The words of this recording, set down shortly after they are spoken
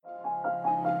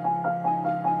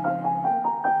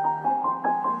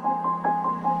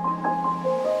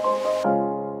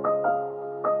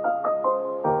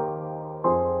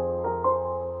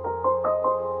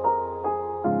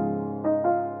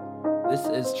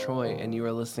Troy, and you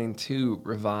are listening to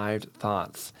Revived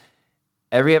Thoughts.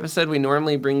 Every episode, we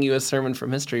normally bring you a sermon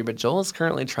from history, but Joel is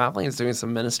currently traveling. He's doing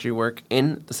some ministry work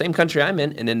in the same country I'm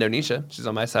in Indonesia. She's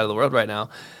on my side of the world right now.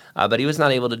 But he was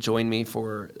not able to join me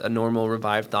for a normal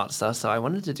Revived Thought stuff, so I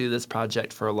wanted to do this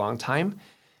project for a long time.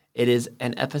 It is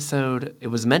an episode, it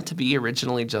was meant to be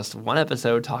originally just one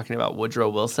episode talking about Woodrow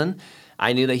Wilson.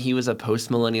 I knew that he was a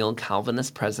post-millennial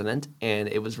Calvinist president, and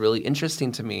it was really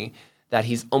interesting to me that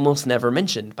he's almost never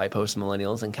mentioned by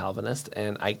post-millennials and Calvinists,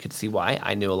 and I could see why.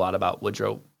 I knew a lot about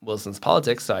Woodrow Wilson's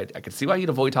politics, so I could see why you'd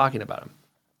avoid talking about him.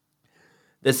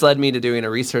 This led me to doing a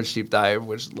research deep dive,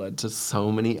 which led to so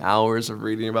many hours of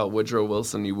reading about Woodrow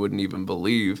Wilson you wouldn't even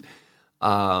believe.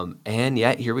 And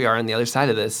yet, here we are on the other side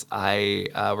of this.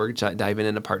 We're diving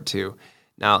into part 2.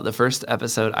 Now, the first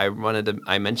episode,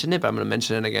 I mentioned it, but I'm going to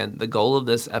mention it again. The goal of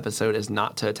this episode is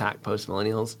not to attack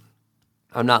post-millennials.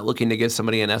 I'm not looking to give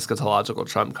somebody an eschatological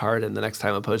trump card, and the next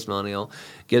time a post-millennial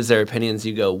gives their opinions,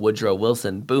 you go, Woodrow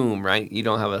Wilson, boom, right? You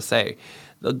don't have a say.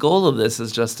 The goal of this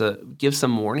is just to give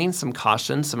some warning, some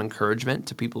caution, some encouragement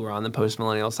to people who are on the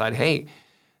post-millennial side. Hey,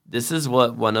 this is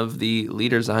what one of the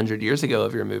leaders 100 years ago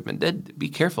of your movement did. Be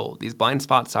careful. These blind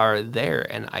spots are there.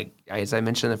 And as I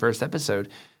mentioned in the first episode,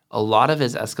 a lot of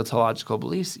his eschatological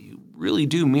beliefs really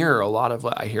do mirror a lot of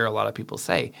what I hear a lot of people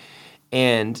say.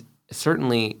 And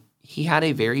certainly, he had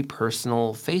a very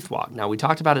personal faith walk. Now, we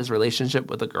talked about his relationship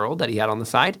with a girl that he had on the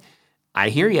side. I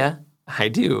hear you. I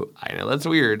do. I know that's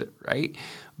weird, right?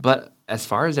 But as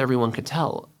far as everyone could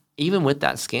tell, even with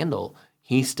that scandal,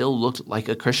 he still looked like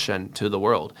a Christian to the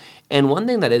world. And one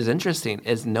thing that is interesting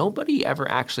is nobody ever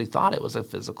actually thought it was a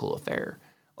physical affair.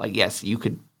 Like, yes, you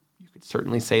could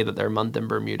certainly say that their month in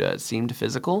Bermuda seemed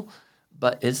physical,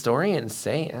 but historians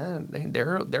say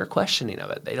they're questioning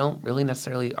of it. They don't really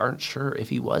necessarily aren't sure if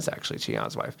he was actually cheating on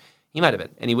his wife. He might have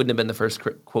been, and he wouldn't have been the first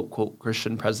quote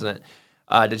Christian president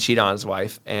to cheat on his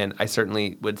wife. And I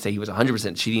certainly would say he was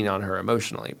 100% cheating on her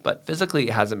emotionally, but physically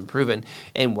it hasn't been proven.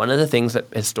 And one of the things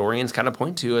that historians kind of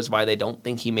point to is why they don't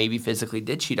think he maybe physically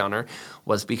did cheat on her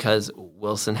was because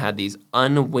Wilson had these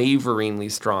unwaveringly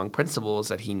strong principles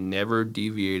that he never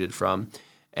deviated from.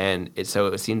 And so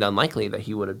it seemed unlikely that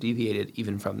he would have deviated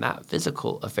even from that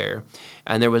physical affair.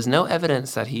 And there was no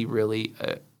evidence that he really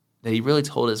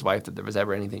told his wife that there was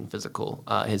ever anything physical,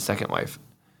 his second wife,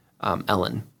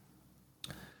 Ellen.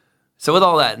 So with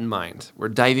all that in mind, we're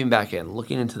diving back in,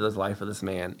 looking into the life of this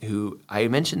man who I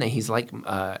mentioned that he's like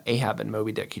Ahab and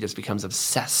Moby Dick. He just becomes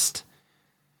obsessed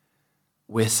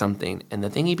with something. And the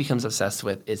thing he becomes obsessed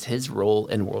with is his role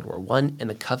in World War I in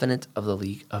the Covenant of the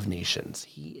League of Nations.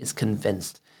 He is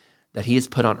convinced that he is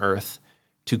put on earth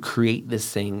to create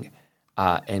this thing,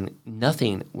 and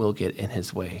nothing will get in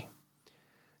his way.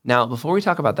 Now, before we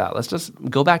talk about that, let's just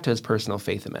go back to his personal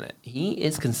faith a minute. He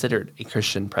is considered a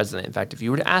Christian president. In fact, if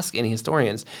you were to ask any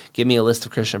historians, give me a list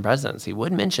of Christian presidents, he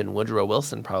would mention Woodrow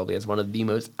Wilson probably as one of the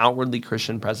most outwardly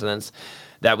Christian presidents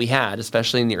that we had,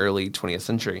 especially in the early 20th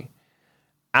century.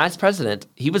 As president,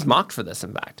 he was mocked for this,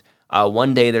 in fact.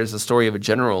 One day, there's a story of a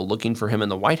general looking for him in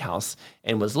the White House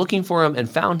and was looking for him and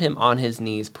found him on his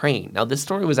knees praying. Now, this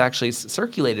story was actually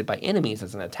circulated by enemies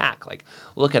as an attack. Like,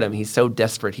 look at him. He's so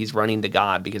desperate. He's running to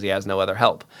God because he has no other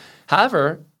help.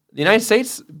 However, the United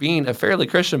States, being a fairly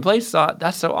Christian place, thought,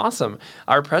 that's so awesome.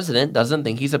 Our president doesn't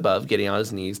think he's above getting on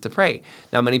his knees to pray.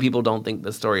 Now, many people don't think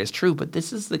the story is true, but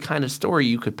this is the kind of story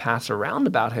you could pass around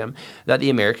about him that the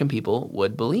American people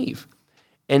would believe.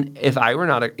 And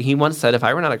he once said, if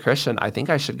I were not a Christian, I think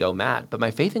I should go mad. But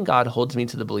my faith in God holds me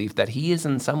to the belief that he is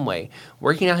in some way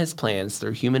working out his plans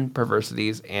through human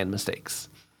perversities and mistakes.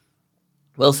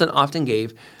 Wilson often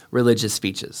gave religious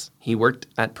speeches. He worked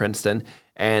at Princeton,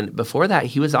 and before that,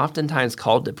 he was oftentimes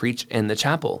called to preach in the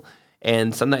chapel.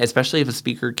 And sometimes, especially if a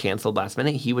speaker canceled last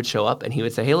minute, he would show up and he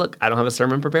would say, hey, look, I don't have a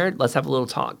sermon prepared. Let's have a little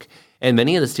talk. And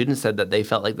many of the students said that they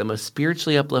felt like the most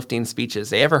spiritually uplifting speeches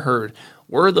they ever heard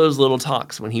were those little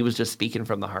talks when he was just speaking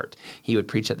from the heart. He would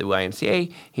preach at the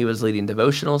YMCA. He was leading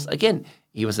devotionals. Again,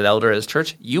 he was an elder at his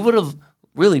church. You would have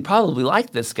really probably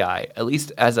liked this guy, at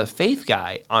least as a faith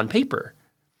guy on paper.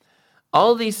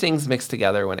 All of these things mixed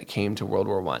together when it came to World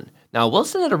War I. Now,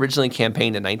 Wilson had originally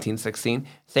campaigned in 1916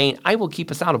 saying, I will keep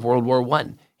us out of World War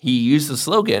I. He used the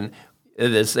slogan,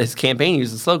 his campaign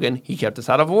used the slogan, he kept us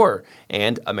out of war,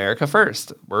 and America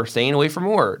first. We're staying away from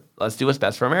war. Let's do what's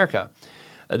best for America.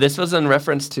 This was in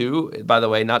reference to, by the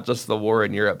way, not just the war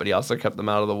in Europe, but he also kept them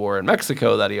out of the war in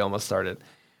Mexico that he almost started.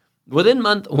 Within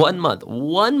one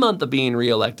month of being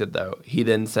reelected, though, he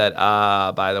then said,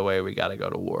 by the way, we got to go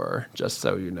to war, just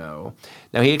so you know.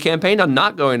 Now, he had campaigned on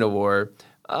not going to war,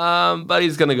 but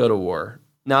he's going to go to war.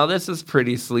 Now this is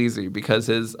pretty sleazy because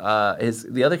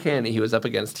the other candidate he was up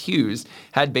against, Hughes,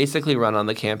 had basically run on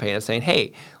the campaign of saying,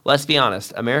 "Hey, let's be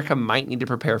honest, America might need to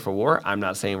prepare for war. I'm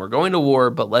not saying we're going to war,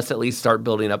 but let's at least start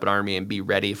building up an army and be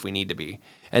ready if we need to be."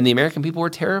 And the American people were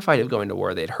terrified of going to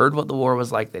war. They'd heard what the war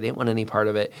was like. They didn't want any part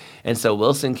of it. And so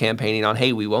Wilson campaigning on,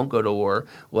 "Hey, we won't go to war,"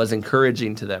 was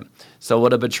encouraging to them. So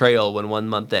what a betrayal when 1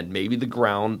 month in, maybe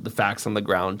the facts on the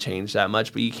ground changed that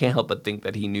much, but you can't help but think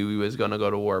that he knew he was going to go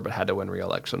to war but had to win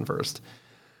re-election first.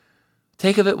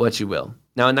 Take of it what you will.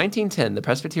 Now, in 1910, the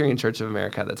Presbyterian Church of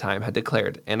America at the time had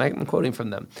declared, and I'm quoting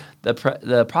from them,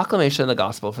 the proclamation of the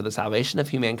gospel for the salvation of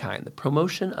humankind, the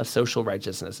promotion of social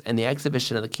righteousness, and the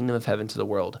exhibition of the kingdom of heaven to the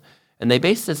world. And they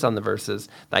based this on the verses,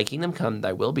 "Thy kingdom come,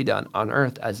 thy will be done, on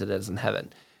earth as it is in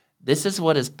heaven." This is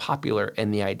what is popular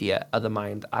in the idea of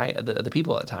the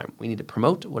people at the time. We need to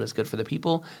promote what is good for the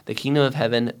people, the kingdom of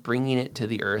heaven, bringing it to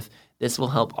the earth. This will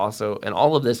help also, and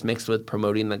all of this mixed with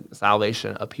promoting the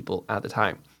salvation of people at the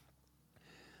time.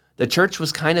 The church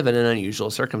was kind of in an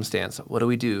unusual circumstance. What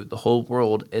do? The whole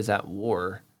world is at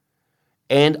war.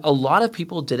 And a lot of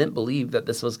people didn't believe that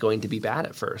this was going to be bad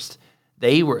at first.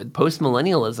 They were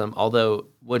post-millennialism, although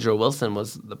Woodrow Wilson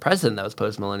was the president that was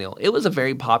post-millennial. It was a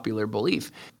very popular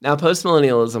belief. Now,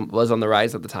 post-millennialism was on the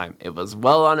rise at the time. It was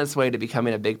well on its way to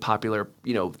becoming a big popular,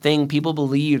 thing. People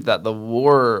believed that the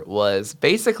war was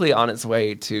basically on its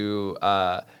way to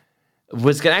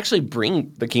was going to actually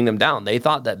bring the kingdom down. They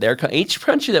thought that each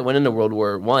country that went into World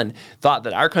War I thought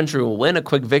that our country will win a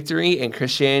quick victory and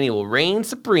Christianity will reign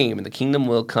supreme and the kingdom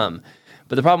will come.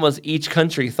 But the problem was each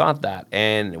country thought that,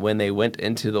 and when they went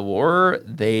into the war,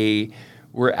 they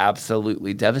were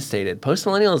absolutely devastated.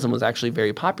 Postmillennialism was actually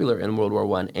very popular in World War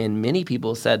I, and many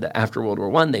people said that after World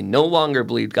War I, they no longer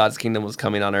believed God's kingdom was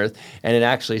coming on earth, and it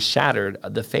actually shattered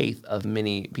the faith of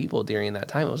many people during that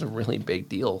time. It was a really big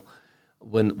deal.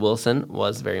 When Wilson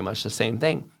was very much the same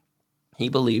thing. He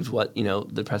believed what,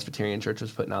 the Presbyterian Church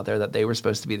was putting out there, that they were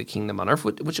supposed to be the kingdom on earth,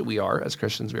 which we are. As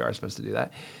Christians, we are supposed to do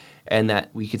that. And that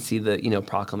we could see the,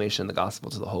 proclamation of the gospel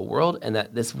to the whole world, and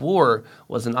that this war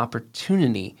was an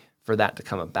opportunity for that to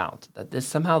come about, that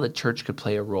somehow the church could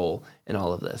play a role in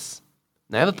all of this.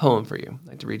 And I have a poem for you. I'd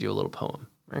like to read you a little poem.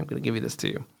 I'm going to give you this to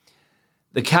you.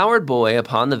 "The coward boy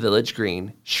upon the village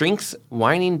green shrinks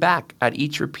whining back at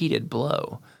each repeated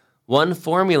blow. One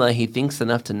formula he thinks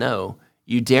enough to know,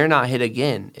 'You dare not hit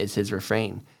again,' is his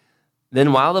refrain.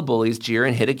 Then while the bullies jeer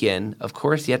and hit again, of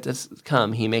course yet to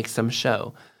come he makes some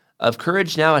show of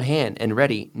courage now at hand and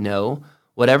ready, no,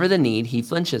 whatever the need he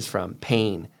flinches from,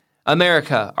 pain.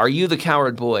 America, are you the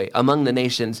coward boy? Among the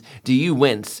nations, do you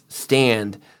wince,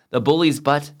 stand? The bully's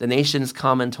butt, the nation's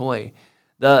common toy.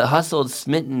 The hustled,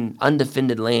 smitten,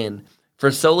 undefended land.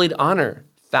 For sullied honor,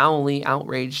 foully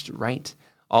outraged right.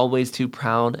 Always too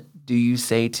proud, do you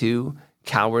say too,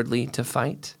 cowardly to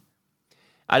fight?"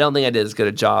 I don't think I did as good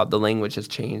a job. The language has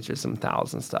changed. There's some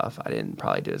thousand stuff. I didn't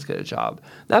probably do as good a job.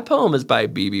 That poem is by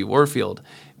B.B. Warfield.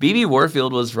 B.B.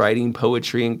 Warfield was writing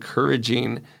poetry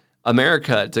encouraging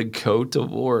America to go to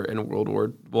war in World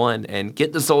War I and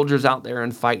get the soldiers out there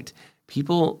and fight.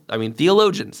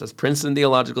 Theologians, that's Princeton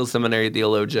Theological Seminary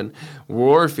theologian,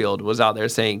 Warfield was out there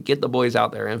saying, get the boys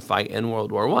out there and fight in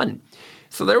World War I.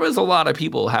 So there was a lot of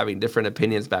people having different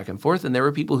opinions back and forth, and there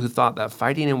were people who thought that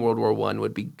fighting in World War I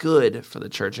would be good for the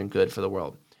church and good for the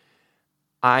world.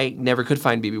 I never could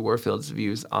find B.B. Warfield's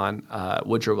views on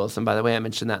Woodrow Wilson. By the way, I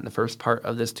mentioned that in the first part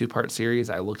of this two-part series.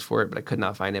 I looked for it, but I could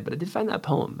not find it. But I did find that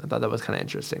poem. I thought that was kind of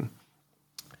interesting.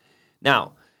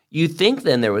 Now, you think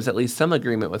then there was at least some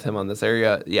agreement with him on this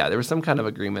area. Yeah, there was some kind of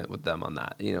agreement with them on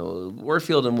that.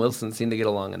 Warfield and Wilson seemed to get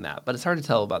along in that. But it's hard to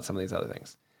tell about some of these other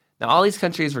things. Now, all these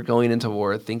countries were going into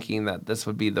war thinking that this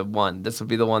would be the one. This would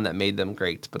be the one that made them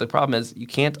great. But the problem is you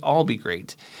can't all be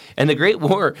great. And the Great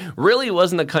War really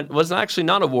was actually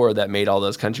not a war that made all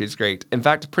those countries great. In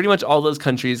fact, pretty much all those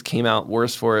countries came out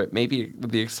worse for it, maybe with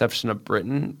the exception of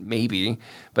Britain, maybe.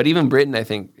 But even Britain, I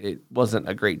think it wasn't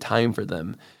a great time for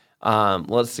them.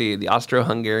 Let's see. The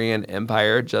Austro-Hungarian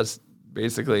Empire just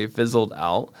basically fizzled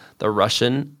out. The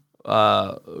Russian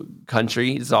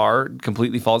country, Tsar,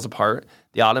 completely falls apart.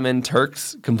 The Ottoman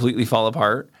Turks completely fall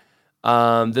apart.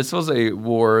 This was a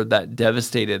war that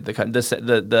devastated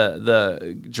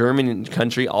the German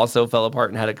country. Also fell apart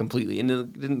and had it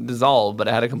didn't dissolve, but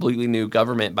it had a completely new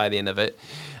government by the end of it,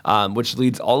 which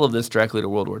leads all of this directly to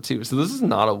World War II. So this is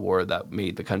not a war that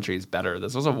made the countries better.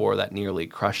 This was a war that nearly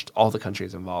crushed all the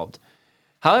countries involved.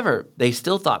 However, they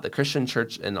still thought the Christian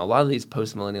church and a lot of these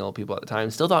post-millennial people at the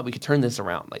time still thought we could turn this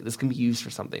around. Like, this can be used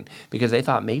for something, because they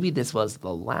thought maybe this was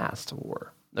the last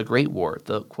war, the Great War,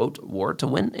 the, quote, war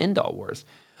to end all wars.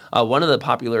 One of the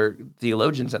popular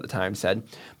theologians at the time said,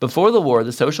 before the war,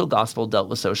 the social gospel dealt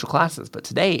with social classes, but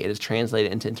today it is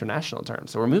translated into international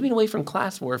terms. So we're moving away from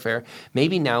class warfare.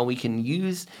 Maybe now we can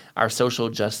use our social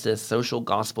justice, social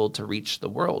gospel to reach the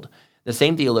world. The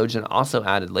same theologian also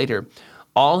added later,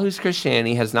 all whose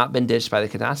Christianity has not been ditched by the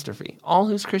catastrophe,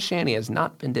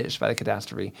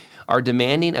 are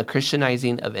demanding a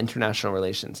Christianizing of international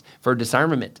relations for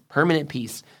disarmament, permanent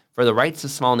peace, for the rights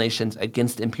of small nations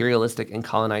against imperialistic and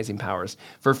colonizing powers,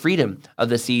 for freedom of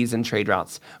the seas and trade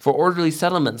routes, for orderly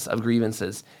settlements of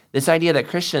grievances. This idea that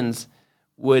Christians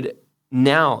would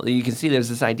now, you can see there's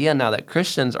this idea now that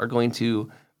Christians are going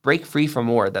to break free from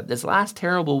war, that this last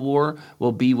terrible war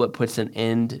will be what puts an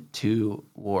end to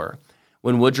war.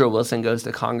 When Woodrow Wilson goes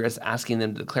to Congress asking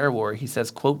them to declare war, he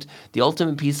says, quote, the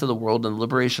ultimate peace of the world and the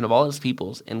liberation of all its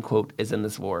peoples, end quote, is in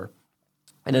this war.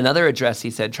 In another address,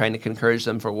 he said, trying to encourage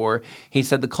them for war, he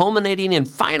said, the culminating and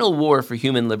final war for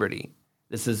human liberty.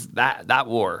 This is that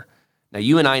war. Now,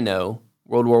 you and I know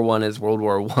World War I is World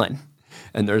War I,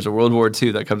 and there's a World War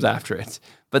II that comes after it.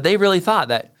 But they really thought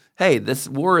that, hey, this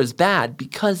war is bad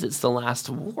because it's the last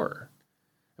war.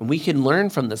 And we can learn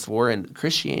from this war, and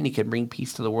Christianity can bring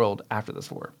peace to the world after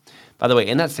this war. By the way,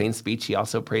 in that same speech, he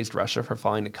also praised Russia for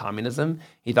falling to communism.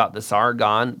 He thought the Tsar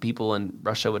gone, people in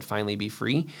Russia would finally be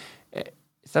free.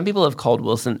 Some people have called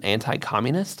Wilson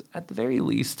anti-communist at the very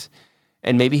least,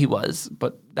 and maybe he was,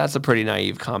 but that's a pretty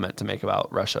naive comment to make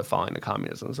about Russia falling to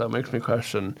communism. So it makes me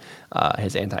question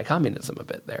his anti-communism a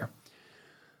bit there.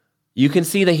 You can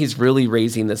see that he's really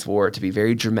raising this war to be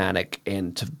very dramatic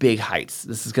and to big heights.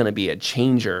 This is going to be a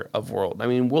changer of world. I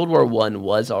mean, World War I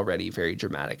was already very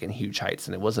dramatic and huge heights,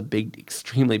 and it was a big,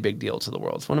 extremely big deal to the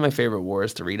world. It's one of my favorite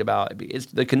wars to read about.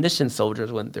 The conditions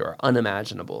soldiers went through are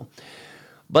unimaginable.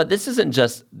 But this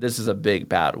is a big,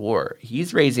 bad war.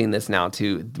 He's raising this now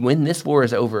to, when this war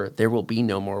is over, there will be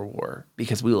no more war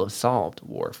because we will have solved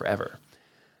war forever.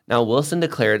 Now, Wilson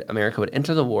declared America would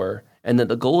enter the war and that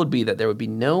the goal would be that there would be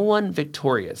no one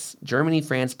victorious. Germany,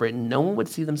 France, Britain, no one would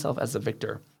see themselves as the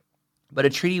victor. But a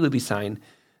treaty would be signed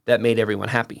that made everyone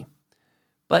happy.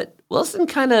 But Wilson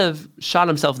kind of shot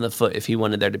himself in the foot if he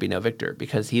wanted there to be no victor,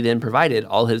 because he then provided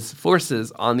all his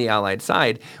forces on the Allied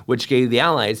side, which gave the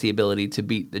Allies the ability to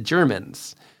beat the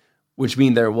Germans, which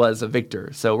means there was a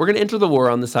victor. So we're going to enter the war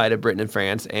on the side of Britain and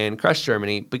France and crush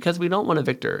Germany because we don't want a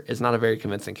victor. It's not a very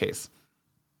convincing case.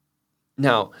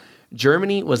 Now,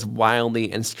 Germany was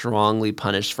wildly and strongly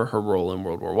punished for her role in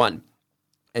World War I.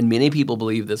 And many people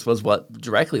believe this was what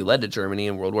directly led to Germany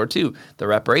in World War II. The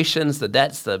reparations, the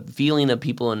debts, the feeling of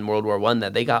people in World War I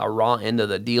that they got a raw end of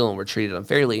the deal and were treated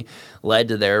unfairly led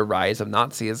to their rise of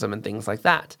Nazism and things like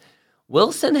that.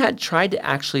 Wilson had tried to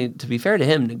actually, to be fair to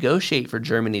him, negotiate for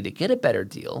Germany to get a better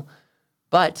deal,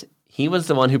 but he was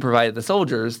the one who provided the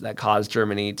soldiers that caused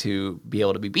Germany to be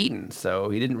able to be beaten, so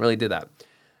he didn't really do that.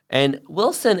 And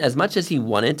Wilson, as much as he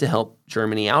wanted to help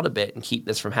Germany out a bit and keep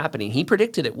this from happening, he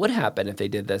predicted it would happen if they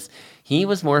did this. He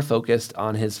was more focused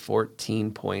on his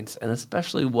 14 points, and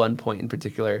especially one point in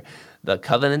particular, the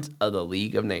Covenant of the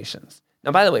League of Nations.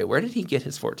 Now, by the way, where did he get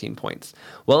his 14 points?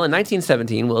 Well, in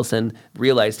 1917, Wilson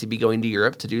realized he'd be going to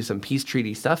Europe to do some peace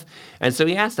treaty stuff, and so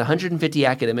he asked 150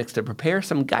 academics to prepare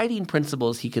some guiding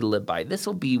principles he could live by. This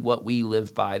will be what we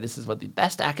live by. This is what the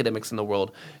best academics in the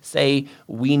world say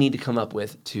we need to come up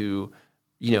with to,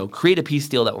 create a peace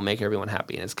deal that will make everyone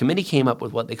happy. And his committee came up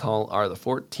with what they call are the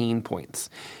 14 points.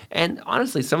 And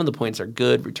honestly, some of the points are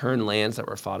good. Return lands that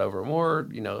were fought over war,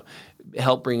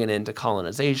 help bring it into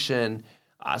colonization.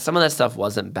 Some of that stuff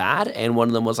wasn't bad, and one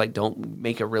of them was like, don't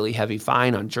make a really heavy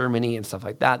fine on Germany and stuff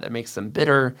like that. That makes them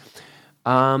bitter.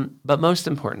 But most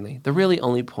importantly, the really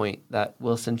only point that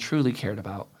Wilson truly cared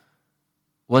about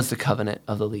was the Covenant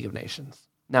of the League of Nations.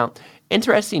 Now,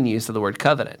 interesting use of the word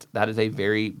covenant. That is a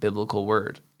very biblical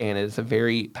word, and it is a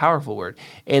very powerful word.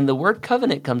 And the word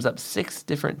covenant comes up 6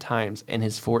 different times in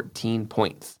his 14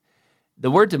 points.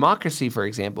 The word democracy, for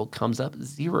example, comes up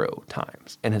 0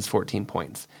 times in his 14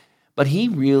 points. But he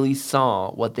really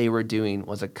saw what they were doing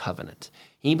was a covenant.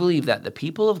 He believed that the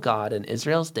people of God in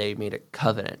Israel's day made a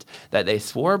covenant, that they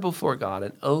swore before God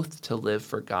an oath to live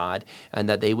for God, and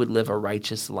that they would live a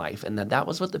righteous life, and that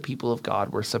was what the people of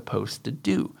God were supposed to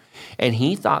do. And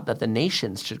he thought that the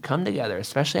nations should come together,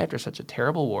 especially after such a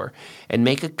terrible war, and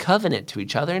make a covenant to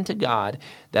each other and to God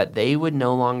that they would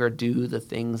no longer do the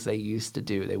things they used to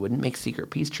do. They wouldn't make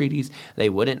secret peace treaties. They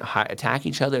wouldn't attack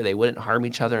each other. They wouldn't harm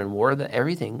each other in war, that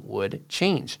everything would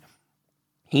change.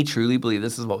 He truly believed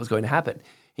this is what was going to happen.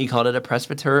 He called it a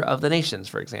presbyter of the nations,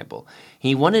 for example.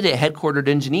 He wanted it headquartered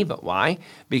in Geneva. Why?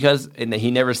 Because, and he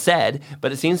never said,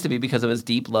 but it seems to be because of his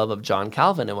deep love of John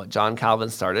Calvin and what John Calvin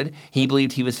started. He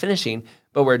believed he was finishing,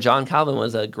 but where John Calvin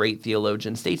was a great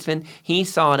theologian, statesman, he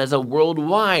saw it as a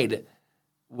worldwide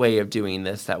way of doing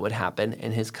this that would happen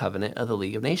in his covenant of the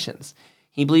League of Nations.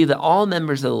 He believed that all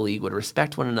members of the League would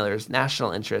respect one another's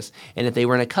national interests, and if they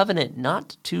were in a covenant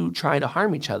not to try to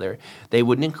harm each other, they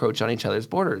wouldn't encroach on each other's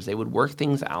borders. They would work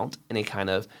things out in a kind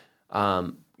of,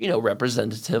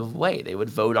 representative way. They would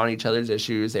vote on each other's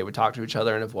issues. They would talk to each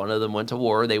other, and if one of them went to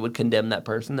war, they would condemn that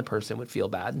person. The person would feel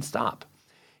bad and stop.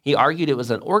 He argued it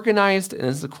was an organized, and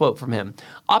this is a quote from him,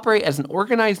 operate as an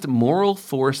organized moral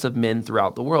force of men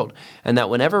throughout the world, and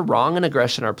that whenever wrong and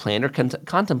aggression are planned or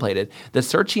contemplated, the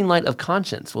searching light of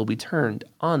conscience will be turned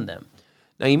on them.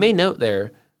 Now, you may note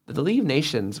there that the League of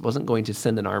Nations wasn't going to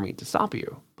send an army to stop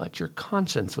you, but your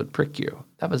conscience would prick you.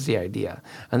 That was the idea.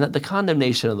 And that the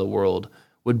condemnation of the world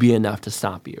would be enough to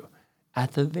stop you.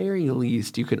 At the very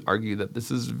least, you can argue that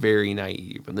this is very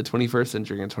naive. And the 21st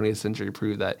century and 20th century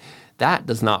prove that that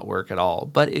does not work at all.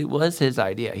 But it was his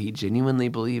idea. He genuinely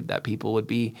believed that people would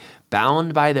be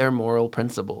bound by their moral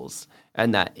principles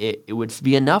and that it would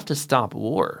be enough to stop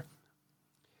war.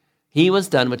 He was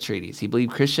done with treaties. He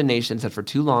believed Christian nations had for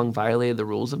too long violated the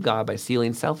rules of God by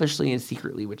sealing selfishly and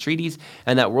secretly with treaties,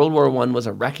 and that World War I was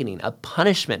a reckoning, a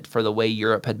punishment for the way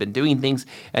Europe had been doing things,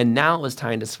 and now it was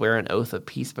time to swear an oath of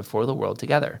peace before the world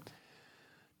together.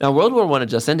 Now, World War I had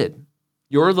just ended.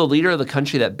 You're the leader of the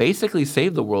country that basically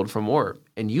saved the world from war,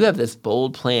 and you have this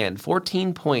bold plan,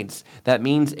 14 points, that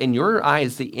means, in your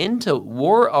eyes, the end to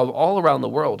war of all around the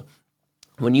world.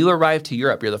 When you arrive to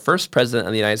Europe, you're the first president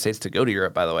of the United States to go to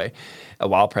Europe, by the way,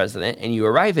 while president, and you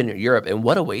arrive in Europe, and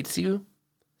what awaits you?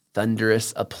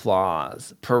 Thunderous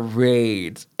applause,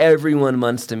 parades, everyone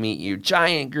wants to meet you,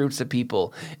 giant groups of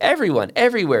people, everyone,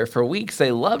 everywhere. For weeks,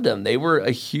 they loved him. They were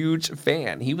a huge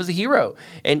fan. He was a hero,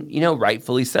 and,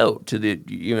 rightfully so.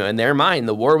 In their mind,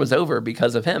 the war was over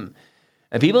because of him.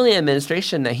 And people in the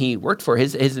administration that he worked for,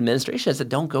 his administration said,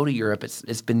 don't go to Europe.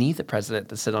 It's beneath the president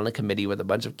to sit on a committee with a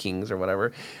bunch of kings or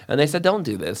whatever. And they said, don't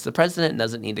do this. The president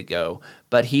doesn't need to go.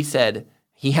 But he said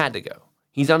he had to go.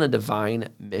 He's on a divine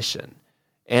mission.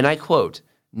 And I quote,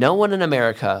 no one in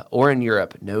America or in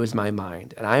Europe knows my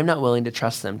mind, and I am not willing to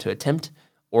trust them to attempt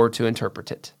or to interpret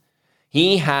it.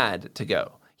 He had to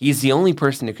go. He's the only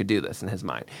person who could do this in his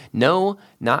mind. No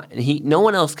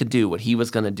one else could do what he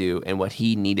was going to do and what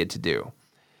he needed to do.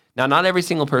 Now, not every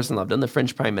single person loved him. The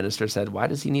French prime minister said, why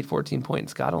does he need 14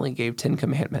 points? God only gave 10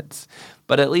 commandments.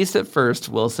 But at least at first,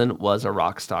 Wilson was a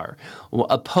rock star.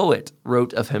 A poet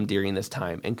wrote of him during this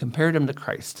time and compared him to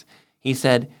Christ. He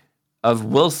said of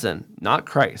Wilson, not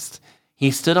Christ,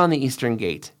 he stood on the eastern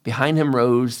gate. Behind him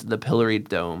rose the pilloried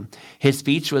dome. His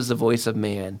speech was the voice of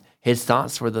man. His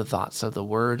thoughts were the thoughts of the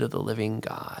word of the living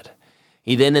God.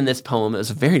 He then, in this poem, it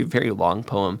was a very, very long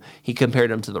poem, he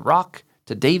compared him to the rock,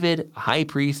 to David, a high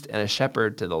priest, and a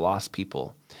shepherd to the lost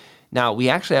people. Now, we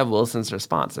actually have Wilson's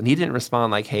response, and he didn't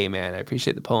respond like, hey, man, I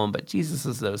appreciate the poem, but Jesus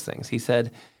is those things. He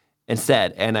said,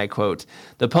 and I quote,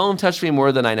 the poem touched me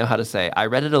more than I know how to say. I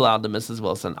read it aloud to Mrs.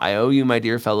 Wilson. I owe you, my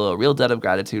dear fellow, a real debt of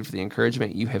gratitude for the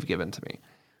encouragement you have given to me.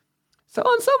 So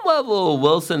on some level,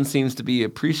 Wilson seems to be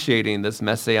appreciating this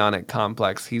messianic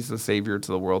complex, he's the savior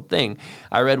to the world thing.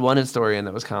 I read one historian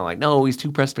that was kind of like, no, he's too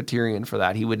Presbyterian for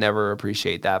that. He would never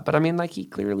appreciate that. But I mean, he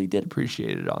clearly did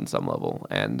appreciate it on some level.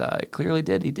 And it clearly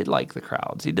did. He did like the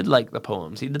crowds. He did like the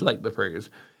poems. He did like the prayers.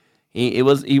 He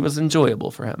was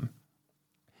enjoyable for him.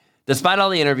 Despite all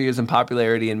the interviews and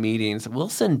popularity and meetings,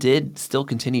 Wilson did still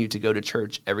continue to go to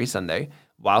church every Sunday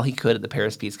while he could at the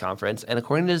Paris Peace Conference. And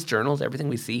according to his journals, everything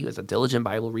we see, he was a diligent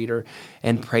Bible reader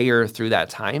and prayer through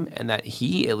that time, and that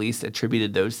he at least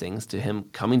attributed those things to him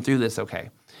coming through this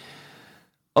okay.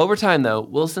 Over time, though,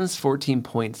 Wilson's 14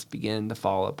 points began to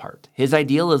fall apart. His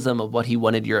idealism of what he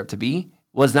wanted Europe to be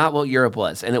was not what Europe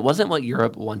was, and it wasn't what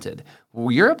Europe wanted.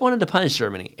 Europe wanted to punish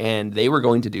Germany, and they were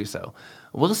going to do so.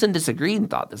 Wilson disagreed and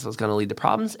thought this was going to lead to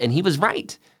problems, and he was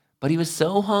right. But he was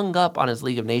so hung up on his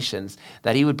League of Nations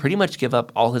that he would pretty much give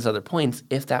up all his other points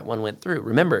if that one went through.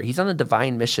 Remember, he's on a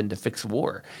divine mission to fix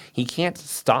war. He can't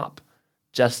stop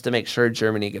just to make sure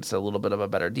Germany gets a little bit of a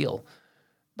better deal.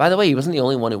 By the way, he wasn't the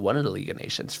only one who wanted a League of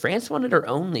Nations. France wanted her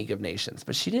own League of Nations,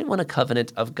 but she didn't want a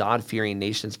covenant of God-fearing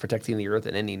nations protecting the earth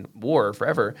and ending war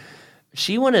forever.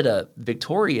 She wanted a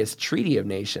victorious treaty of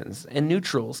nations and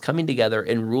neutrals coming together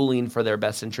and ruling for their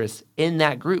best interests in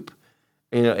that group.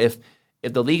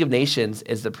 If the League of Nations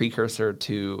is the precursor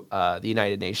to the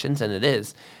United Nations, and it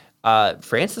is,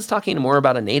 France is talking more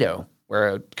about a NATO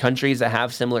where countries that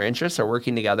have similar interests are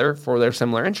working together for their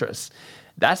similar interests.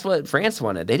 That's what France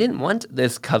wanted. They didn't want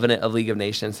this covenant of League of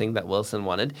Nations thing that Wilson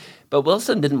wanted, but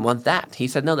Wilson didn't want that. He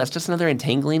said, no, that's just another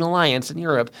entangling alliance in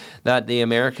Europe that the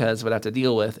Americas would have to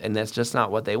deal with, and that's just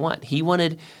not what they want. He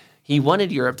wanted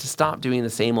Europe to stop doing the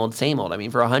same old, same old. I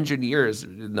mean, for 100 years,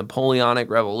 the Napoleonic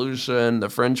Revolution, the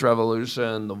French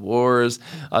Revolution, the wars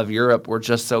of Europe were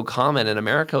just so common, and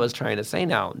America was trying to say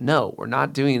now, no, we're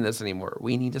not doing this anymore.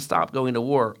 We need to stop going to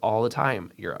war all the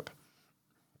time, Europe.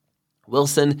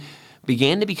 Wilson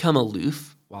began to become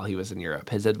aloof while he was in Europe.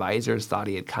 His advisors thought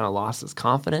he had kind of lost his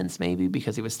confidence, maybe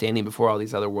because he was standing before all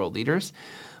these other world leaders.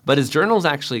 But his journals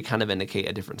actually kind of indicate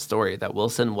a different story, that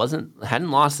Wilson hadn't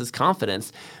lost his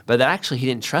confidence, but that actually he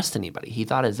didn't trust anybody. He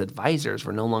thought his advisors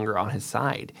were no longer on his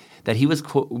side, that he was,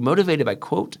 quote, motivated by,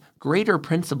 quote, greater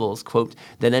principles, quote,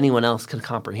 than anyone else could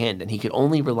comprehend, and he could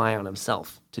only rely on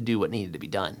himself to do what needed to be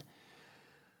done.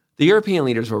 The European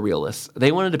leaders were realists.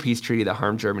 They wanted a peace treaty that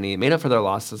harmed Germany, made up for their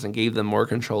losses, and gave them more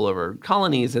control over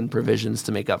colonies and provisions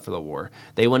to make up for the war.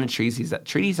 They wanted treaties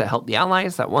that helped the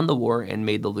Allies, that won the war, and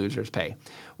made the losers pay.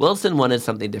 Wilson wanted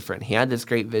something different. He had this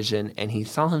great vision, and he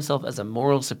saw himself as a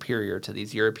moral superior to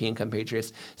these European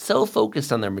compatriots so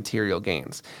focused on their material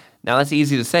gains. Now, that's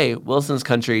easy to say. Wilson's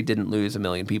country didn't lose 1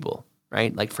 million people,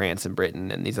 right? Like France and Britain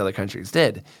and these other countries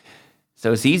did.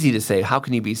 So it's easy to say, how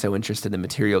can you be so interested in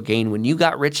material gain when you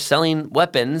got rich selling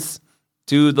weapons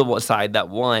to the side that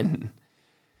won?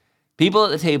 People at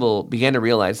the table began to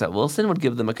realize that Wilson would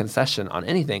give them a concession on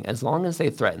anything as long as they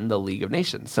threatened the League of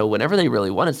Nations. So whenever they really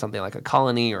wanted something like a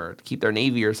colony or to keep their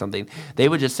navy or something, they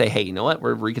would just say, hey, you know what?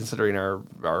 We're reconsidering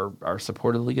our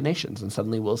support of the League of Nations. And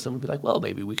suddenly Wilson would be like, well,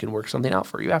 maybe we can work something out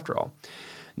for you after all.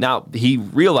 Now, he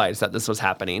realized that this was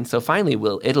happening, so finally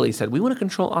Italy said, we want to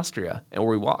control Austria, and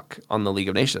we walk on the League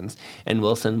of Nations. And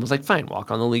Wilson was like, fine,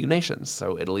 walk on the League of Nations.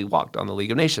 So Italy walked on the League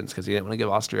of Nations because he didn't want to give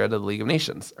Austria to the League of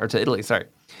Nations, or to Italy, sorry.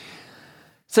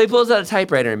 So he pulls out a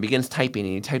typewriter and begins typing,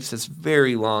 and he types this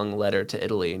very long letter to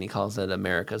Italy, and he calls it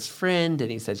America's friend, and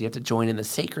he says you have to join in the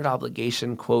sacred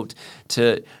obligation, quote,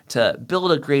 to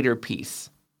build a greater peace.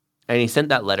 And he sent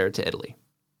that letter to Italy,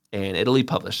 and Italy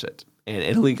published it. And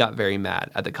Italy got very mad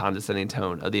at the condescending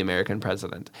tone of the American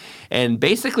president. And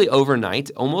basically overnight,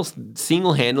 almost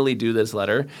single-handedly due to this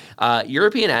letter,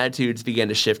 European attitudes began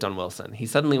to shift on Wilson. He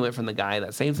suddenly went from the guy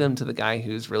that saved them to the guy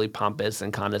who's really pompous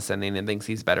and condescending and thinks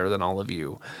he's better than all of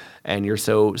you. And you're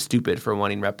so stupid for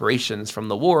wanting reparations from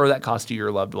the war that cost you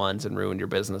your loved ones and ruined your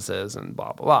businesses and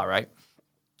blah, blah, blah, right?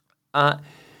 And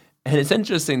it's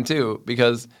interesting, too,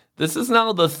 because this is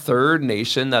now the third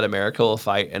nation that America will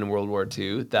fight in World War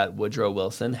II that Woodrow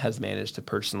Wilson has managed to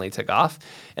personally tick off.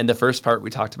 In the first part,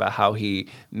 we talked about how he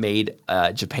made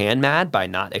Japan mad by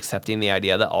not accepting the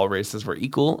idea that all races were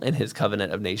equal in his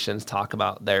Covenant of Nations talk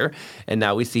about there. And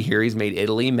now we see here he's made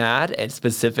Italy mad and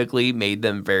specifically made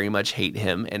them very much hate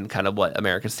him and kind of what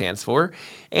America stands for.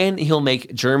 And he'll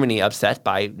make Germany upset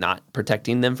by not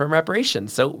protecting them from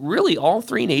reparations. So really all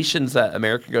three nations that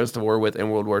America goes to war with in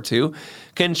World War II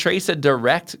can trace a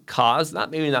direct cause,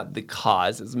 maybe not the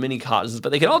cause, as many causes,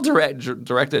 but they can all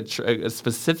direct a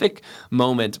specific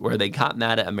moment where they got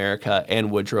mad at America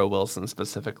and Woodrow Wilson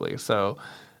specifically. So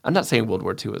I'm not saying World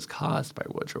War II was caused by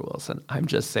Woodrow Wilson. I'm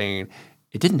just saying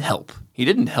it didn't help. He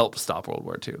didn't help stop World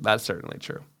War II. That's certainly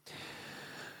true.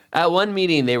 At one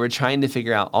meeting, they were trying to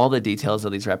figure out all the details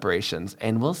of these reparations,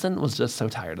 and Wilson was just so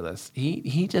tired of this.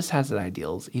 He just has his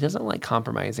ideals. He doesn't like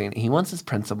compromising. He wants his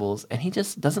principles, and he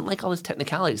just doesn't like all this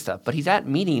technicality stuff. But he's at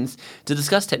meetings to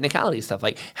discuss technicality stuff,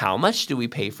 like how much do we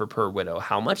pay for per widow?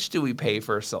 How much do we pay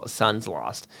for sons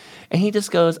lost? And he just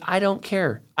goes, I don't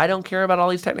care. I don't care about all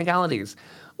these technicalities.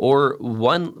 Or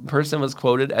one person was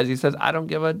quoted as he says, I don't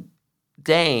give a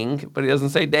dang, but he doesn't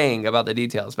say dang about the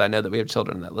details. But I know that we have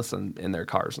children that listen in their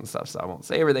cars and stuff, so I won't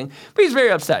say everything. But he's very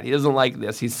upset. He doesn't like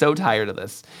this. He's so tired of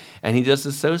this. And he just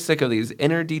is so sick of these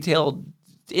inner detailed,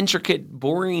 intricate,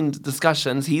 boring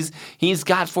discussions. He's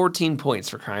got 14 points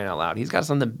for crying out loud. He's got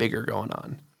something bigger going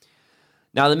on.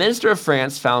 Now, the Minister of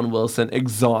France found Wilson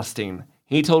exhausting.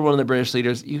 He told one of the British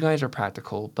leaders, you guys are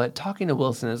practical, but talking to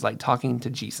Wilson is like talking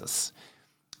to Jesus.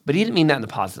 But he didn't mean that in a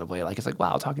positive way. Like, it's like,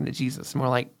 wow, talking to Jesus. More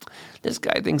like, this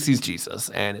guy thinks he's Jesus,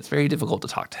 and it's very difficult to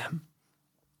talk to him.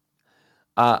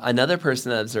 Another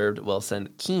person that observed Wilson,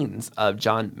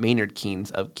 John Maynard Keynes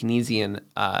of Keynesian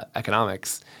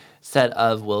economics, said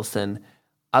of Wilson,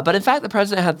 But in fact, the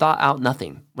president had thought out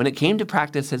nothing. When it came to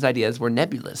practice, his ideas were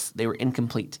nebulous. They were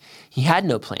incomplete. He had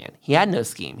no plan. He had no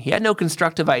scheme. He had no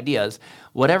constructive ideas.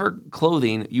 Whatever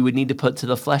clothing you would need to put to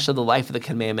the flesh of the life of the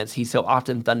commandments, he so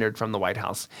often thundered from the White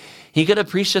House. He could have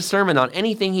preached a sermon on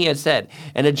anything he had said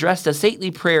and addressed a saintly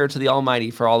prayer to the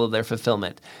Almighty for all of their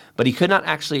fulfillment. But he could not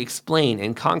actually explain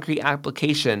in concrete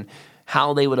application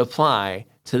how they would apply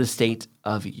to the state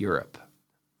of Europe.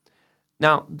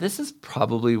 Now, this is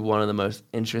probably one of the most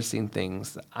interesting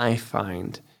things that I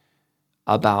find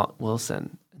about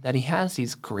Wilson, that he has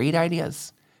these great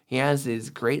ideas. He has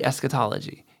this great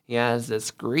eschatology. He has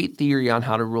this great theory on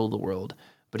how to rule the world,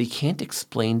 but he can't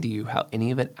explain to you how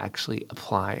any of it actually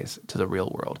applies to the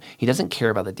real world. He doesn't care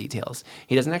about the details.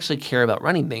 He doesn't actually care about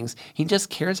running things. He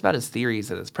just cares about his theories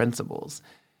and his principles.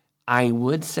 I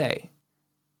would say,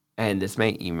 and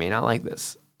you may not like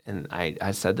this, and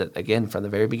I said that again from the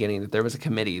very beginning, that there was a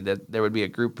committee, that there would be a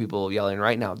group of people yelling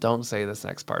right now, don't say this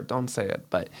next part, don't say it.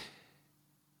 But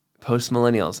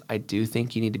post-millennials, I do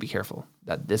think you need to be careful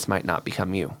that this might not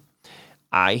become you.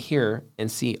 I hear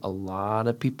and see a lot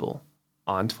of people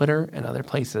on Twitter and other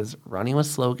places running with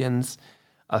slogans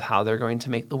of how they're going to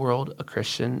make the world a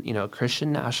Christian,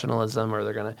 Christian nationalism, or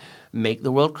they're going to make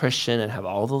the world Christian and have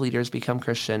all the leaders become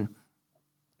Christian.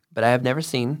 But I have never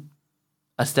seen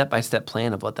a step-by-step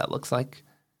plan of what that looks like.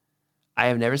 I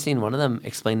have never seen one of them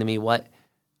explain to me what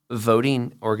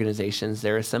voting organizations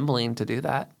they're assembling to do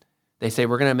that. They say,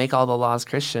 we're going to make all the laws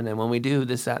Christian, and when we do,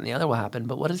 this, that, and the other will happen.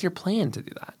 But what is your plan to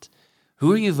do that?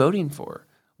 Who are you voting for?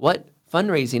 What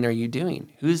fundraising are you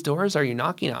doing? Whose doors are you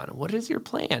knocking on? What is your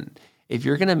plan? If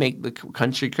you're going to make the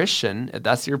country Christian, if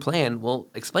that's your plan, well,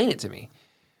 explain it to me.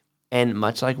 And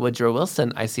much like Woodrow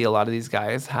Wilson, I see a lot of these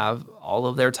guys have all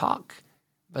of their talk,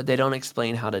 but they don't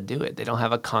explain how to do it. They don't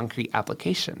have a concrete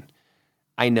application.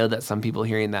 I know that some people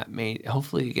hearing that may,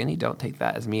 hopefully, again, you don't take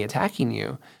that as me attacking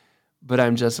you, but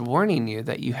I'm just warning you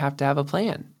that you have to have a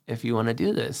plan. If you want to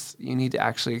do this, you need to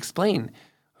actually explain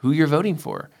who you're voting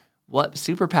for, what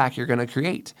super PAC you're going to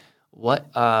create,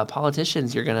 what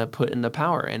politicians you're going to put into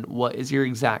power, and what is your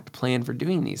exact plan for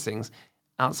doing these things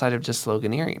outside of just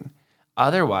sloganeering.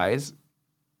 Otherwise,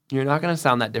 you're not going to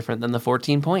sound that different than the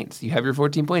 14 points. You have your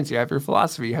 14 points, you have your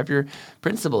philosophy, you have your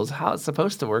principles, how it's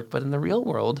supposed to work, but in the real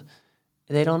world,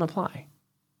 they don't apply.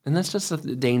 And that's just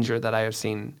the danger that I have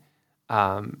seen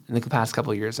in the past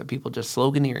couple of years of people just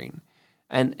sloganeering.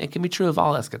 And it can be true of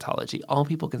all eschatology. All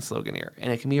people can sloganeer,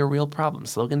 and it can be a real problem.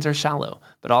 Slogans are shallow,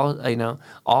 but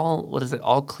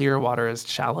all clear water is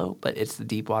shallow, but it's the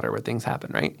deep water where things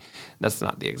happen, right? That's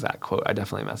not the exact quote. I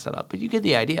definitely messed that up, but you get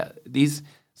the idea. These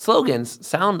slogans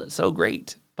sound so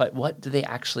great, but what do they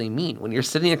actually mean? When you're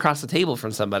sitting across the table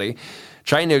from somebody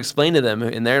trying to explain to them,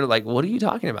 and they're like, what are you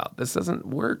talking about? This doesn't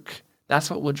work. That's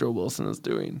what Woodrow Wilson is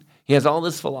doing. He has all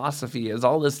this philosophy, he has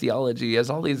all this theology, he has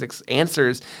all these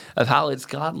answers of how it's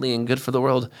godly and good for the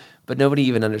world, but nobody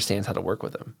even understands how to work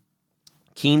with them.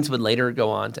 Keynes would later go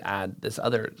on to add this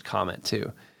other comment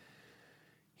too.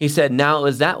 He said, now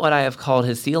is that what I have called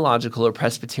his theological or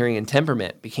Presbyterian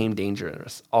temperament became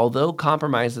dangerous. Although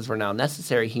compromises were now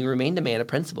necessary, he remained a man of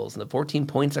principles, and the 14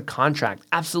 points of contract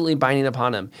absolutely binding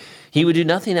upon him. He would do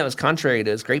nothing that was contrary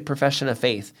to his great profession of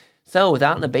faith. So,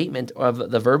 without an abatement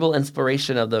of the verbal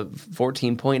inspiration of the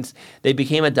 14 points, they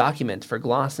became a document for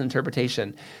gloss and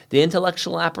interpretation, the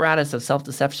intellectual apparatus of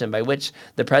self-deception by which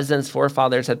the president's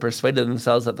forefathers had persuaded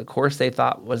themselves that the course they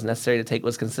thought was necessary to take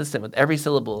was consistent with every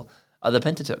syllable of the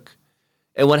Pentateuch.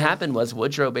 And what happened was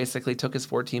Woodrow basically took his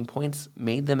 14 points,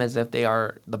 made them as if they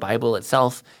are the Bible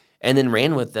itself, and then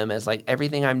ran with them as like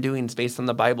everything I'm doing is based on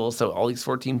the Bible, so all these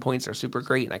 14 points are super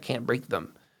great and I can't break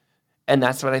them. And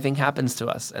that's what I think happens to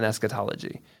us in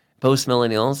eschatology.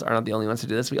 Post-millennials are not the only ones who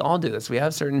do this. We all do this. We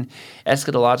have certain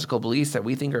eschatological beliefs that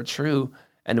we think are true,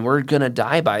 and we're going to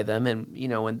die by them,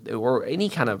 or any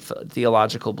kind of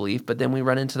theological belief. But then we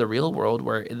run into the real world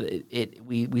where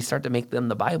we start to make them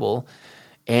the Bible,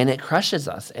 and it crushes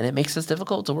us, and it makes us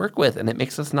difficult to work with, and it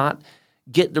makes us not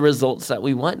get the results that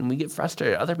we want, and we get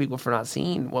frustrated at other people for not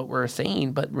seeing what we're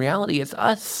saying. But in reality, it's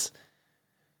us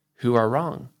who are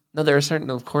wrong. No, there are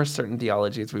certain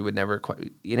theologies we would never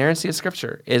quite. The inerrancy of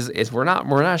Scripture is we're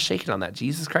not shaken on that.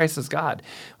 Jesus Christ is God.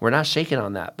 We're not shaken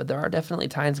on that. But there are definitely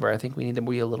times where I think we need to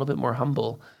be a little bit more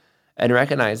humble and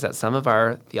recognize that some of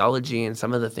our theology and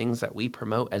some of the things that we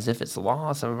promote as if it's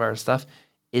law, some of our stuff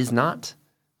is not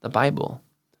the Bible,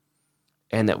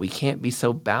 and that we can't be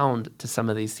so bound to some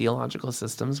of these theological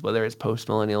systems, whether it's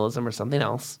post-millennialism or something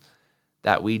else,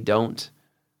 that we don't.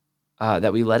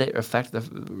 That we let it affect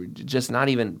just not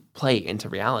even play into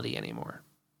reality anymore.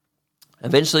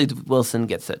 Eventually, Wilson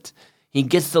gets it. He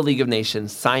gets the League of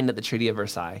Nations, signed at the Treaty of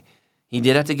Versailles. He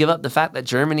did have to give up the fact that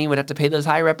Germany would have to pay those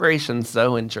high reparations,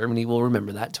 though, and Germany will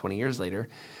remember that 20 years later.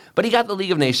 But he got the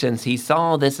League of Nations. He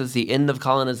saw this as the end of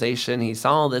colonization. He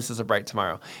saw this as a bright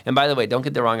tomorrow. And by the way, don't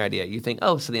get the wrong idea. You think,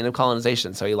 oh, so the end of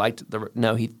colonization. So he liked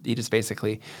no, he just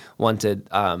basically wanted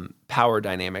power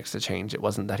dynamics to change. It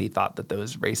wasn't that he thought that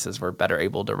those races were better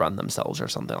able to run themselves or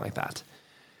something like that.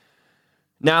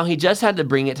 Now, he just had to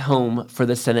bring it home for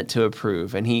the Senate to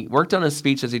approve, and he worked on a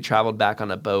speech as he traveled back on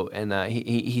a boat, and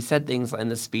he said things in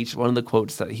the speech. One of the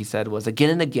quotes that he said was, "Again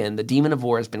and again, the demon of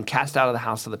war has been cast out of the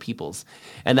house of the peoples,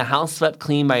 and the house swept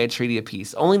clean by a treaty of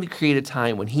peace, only to create a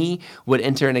time when he would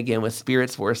enter in again with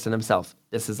spirits worse than himself."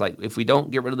 This is like, if we don't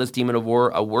get rid of this demon of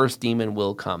war, a worse demon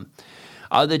will come.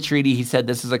 Out of the treaty, he said,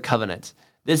 this is a covenant.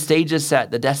 This stage is set.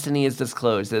 The destiny is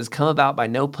disclosed. It has come about by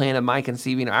no plan of my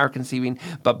conceiving or our conceiving,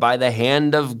 but by the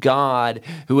hand of God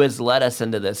who has led us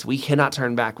into this. We cannot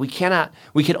turn back. We can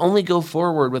only go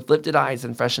forward with lifted eyes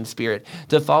and freshened spirit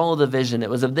to follow the vision.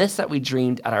 It was of this that we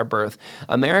dreamed at our birth.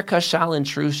 America shall in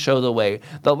truth show the way.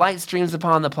 The light streams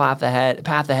upon the path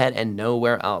ahead and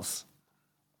nowhere else.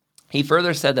 He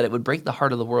further said that it would break the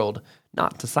heart of the world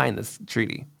not to sign this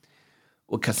treaty.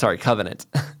 Covenant.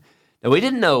 Now, what we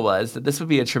didn't know was that this would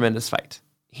be a tremendous fight.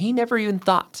 He never even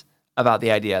thought about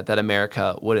the idea that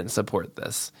America wouldn't support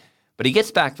this. But he gets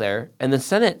back there, and the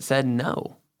Senate said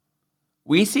no.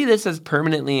 We see this as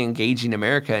permanently engaging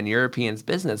America in Europeans'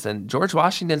 business, and George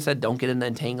Washington said, don't get into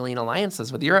entangling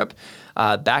alliances with Europe.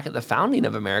 Back at the founding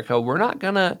of America,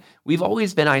 we've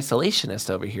always been isolationist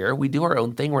over here. We do our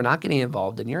own thing. We're not getting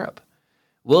involved in Europe.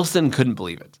 Wilson couldn't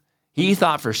believe it. He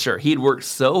thought for sure. He had worked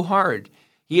so hard.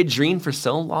 He had dreamed for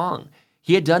so long.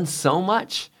 He had done so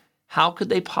much. How could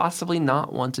they possibly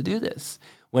not want to do this?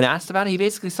 When asked about it, he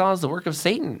basically saw it as the work of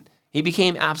Satan. He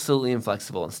became absolutely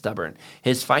inflexible and stubborn.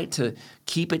 His fight to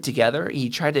keep it together, he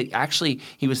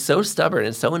was so stubborn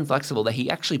and so inflexible that he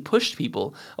actually pushed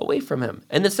people away from him.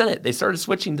 In the Senate, they started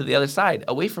switching to the other side,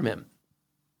 away from him.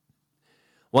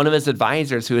 One of his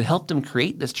advisors who had helped him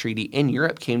create this treaty in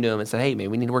Europe came to him and said, hey, maybe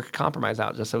we need to work a compromise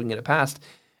out just so we can get it passed.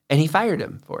 And he fired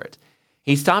him for it.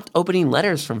 He stopped opening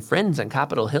letters from friends on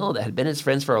Capitol Hill that had been his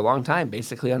friends for a long time,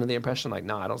 basically under the impression like,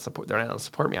 no, they're not going to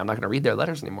support me. I'm not going to read their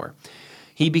letters anymore.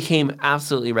 He became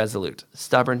absolutely resolute,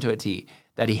 stubborn to a T,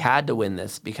 that he had to win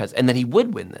this and that he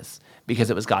would win this because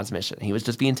it was God's mission. He was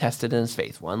just being tested in his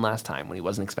faith one last time when he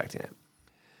wasn't expecting it.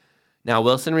 Now,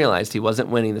 Wilson realized he wasn't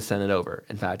winning the Senate over.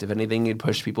 In fact, if anything, he'd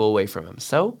pushed people away from him.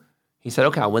 So he said,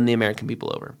 okay, I'll win the American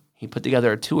people over. He put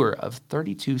together a tour of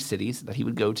 32 cities that he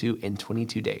would go to in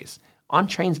 22 days. On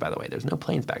trains, by the way. There's no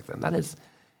planes back then. That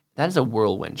is a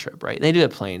whirlwind trip, right? They do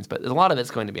have planes, but a lot of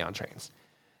it's going to be on trains.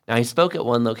 Now, he spoke at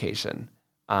one location,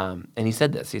 and he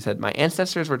said this. He said, my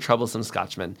ancestors were troublesome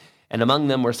Scotchmen, and among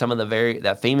them were some of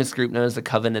that famous group known as the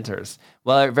Covenanters.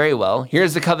 Well, very well.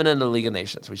 Here's the Covenant of the League of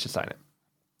Nations. We should sign it.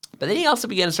 But then he also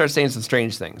began to start saying some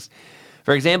strange things.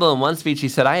 For example, in one speech, he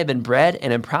said, I have been bred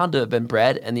and am proud to have been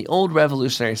bred in the old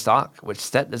revolutionary stock which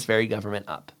set this very government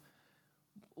up.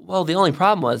 Well, the only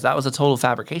problem was that was a total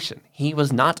fabrication. He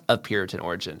was not of Puritan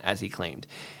origin, as he claimed.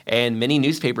 And many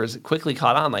newspapers quickly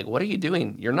caught on, like, what are you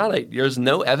doing? There's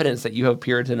no evidence that you have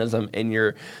Puritanism in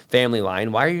your family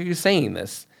line. Why are you saying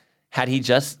this? Had he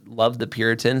just loved the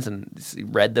Puritans and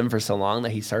read them for so long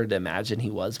that he started to imagine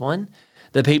he was one?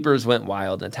 The papers went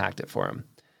wild and attacked it for him.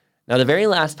 Now, the very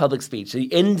last public speech,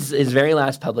 he ends his very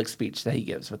last public speech that he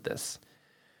gives with this.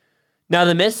 Now, in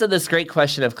the midst of this great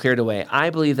question have cleared away,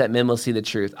 I believe that men will see the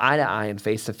truth eye to eye and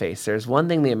face to face. There's one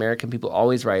thing the American people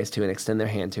always rise to and extend their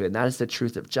hand to, and that is the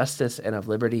truth of justice and of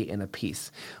liberty and of peace.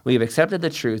 We have accepted the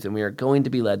truth, and we are going to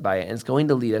be led by it, and it's going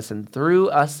to lead us, and through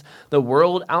us, the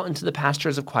world out into the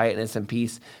pastures of quietness and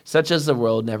peace, such as the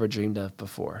world never dreamed of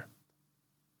before.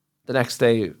 The next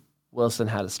day, Wilson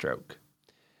had a stroke.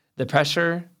 The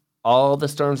pressure, all the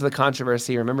storms of the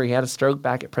controversy. Remember, he had a stroke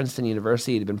back at Princeton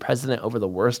University. He'd been president over the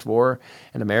worst war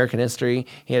in American history.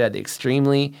 He had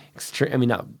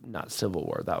the not Civil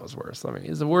War. That was worse. It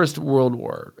was the worst world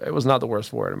war. It was not the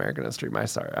worst war in American history. I'm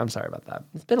sorry about that.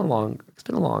 It's been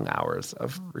a long hours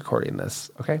of recording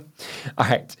this. Okay. All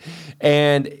right.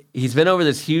 And he's been over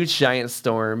this huge, giant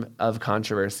storm of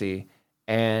controversy,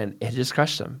 and it just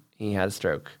crushed him. He had a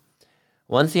stroke.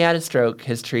 Once he had a stroke,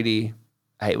 his treaty,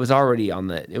 it was already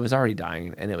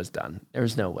dying, and it was done. There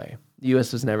was no way. The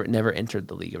U.S. was never entered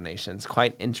the League of Nations.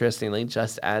 Quite interestingly,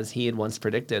 just as he had once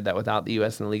predicted that without the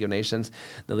U.S. and the League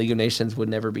of Nations would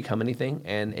never become anything,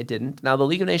 and it didn't. Now, the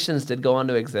League of Nations did go on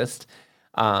to exist.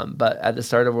 But at the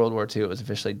start of World War II, it was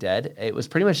officially dead. It was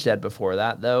pretty much dead before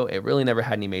that, though. It really never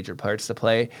had any major parts to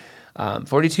play.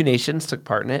 42 nations took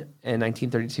part in it. In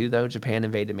 1932, though, Japan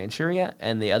invaded Manchuria,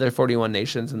 and the other 41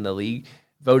 nations in the League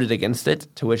voted against it,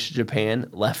 to which Japan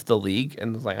left the League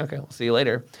and was like, okay, we'll see you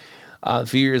later. A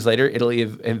few years later, Italy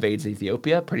invades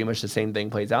Ethiopia. Pretty much the same thing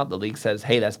plays out. The League says,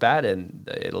 hey, that's bad, and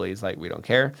Italy's like, we don't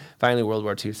care. Finally, World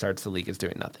War II starts. The League is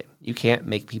doing nothing. You can't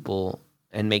make people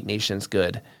and make nations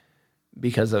good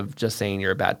because of just saying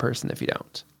you're a bad person if you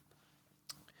don't.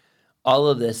 All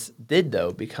of this did,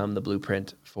 though, become the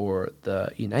blueprint for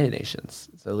the United Nations.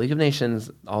 So the League of Nations,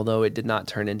 although it did not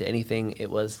turn into anything, it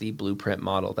was the blueprint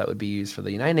model that would be used for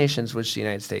the United Nations, which the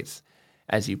United States,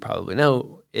 as you probably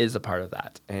know, is a part of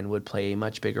that and would play a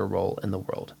much bigger role in the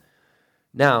world.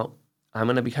 Now, I'm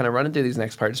going to be kind of running through these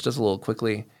next parts just a little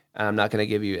quickly. I'm not going to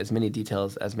give you as many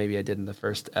details as maybe I did in the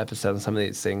first episode on some of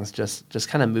these things, just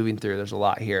kind of moving through. There's a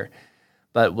lot here.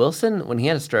 But Wilson, when he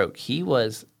had a stroke, he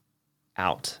was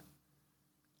out.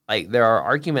 Like, there are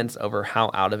arguments over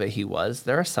how out of it he was.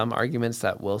 There are some arguments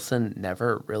that Wilson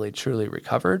never really truly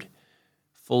recovered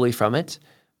fully from it,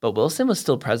 but Wilson was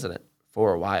still president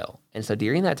for a while. And so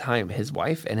during that time, his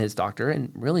wife and his doctor,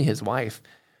 and really his wife,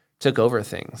 took over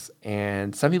things.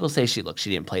 And some people say she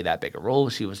didn't play that big a role.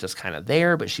 She was just kind of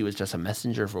there, but she was just a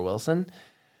messenger for Wilson.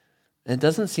 And it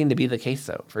doesn't seem to be the case,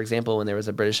 though. For example, when there was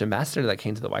a British ambassador that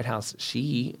came to the White House,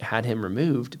 she had him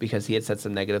removed because he had said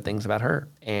some negative things about her.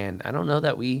 And I don't know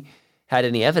that we had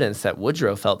any evidence that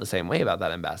Woodrow felt the same way about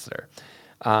that ambassador.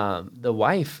 The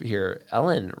wife here,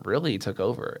 Ellen, really took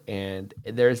over. And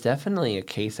there's definitely a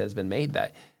case that's been made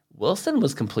that Wilson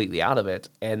was completely out of it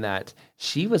and that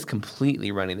she was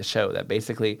completely running the show, that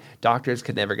basically doctors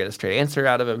could never get a straight answer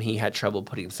out of him. He had trouble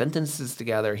putting sentences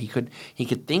together. He could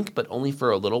think, but only for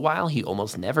a little while. He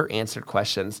almost never answered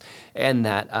questions. And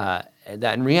that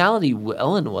in reality,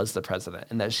 Ellen was the president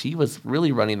and that she was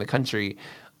really running the country,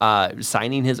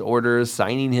 signing his orders,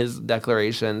 signing his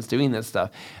declarations, doing this stuff,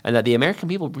 and that the American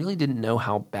people really didn't know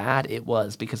how bad it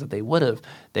was, because if they would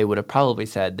have probably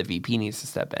said the VP needs to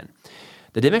step in.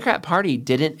 The Democrat Party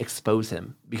didn't expose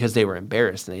him because they were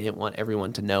embarrassed and they didn't want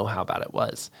everyone to know how bad it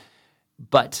was.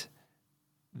 But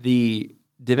the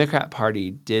Democrat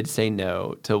Party did say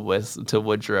no to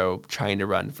Woodrow trying to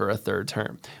run for a third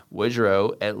term.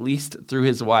 Woodrow, at least through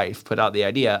his wife, put out the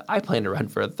idea, I plan to run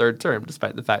for a third term,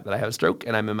 despite the fact that I have a stroke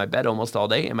and I'm in my bed almost all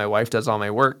day and my wife does all my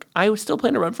work. I still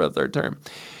plan to run for a third term.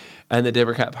 And the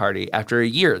Democrat Party, after a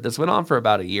year, this went on for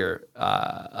about a year,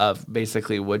 of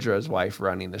basically Woodrow's wife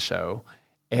running the show,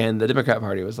 and the Democrat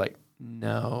Party was like,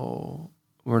 no,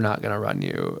 we're not going to run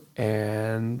you.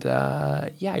 And you're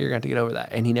going to have to get over that.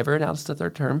 And he never announced a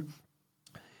third term.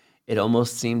 It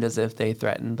almost seemed as if they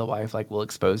threatened the wife, like, we'll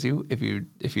expose you if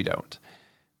you don't.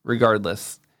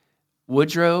 Regardless,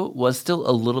 Woodrow was still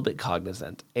a little bit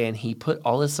cognizant, and he put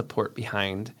all his support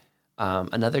behind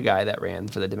another guy that ran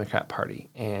for the Democrat Party.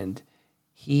 And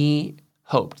he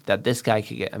hoped that this guy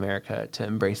could get America to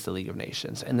embrace the League of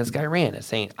Nations. And this guy ran as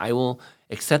saying, I will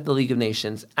accept the League of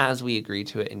Nations as we agree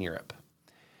to it in Europe.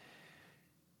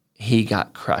 He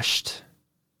got crushed.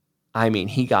 I mean,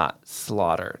 he got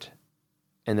slaughtered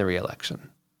in the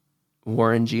re-election.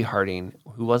 Warren G. Harding,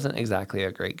 who wasn't exactly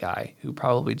a great guy, who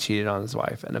probably cheated on his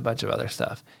wife and a bunch of other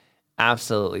stuff,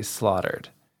 absolutely slaughtered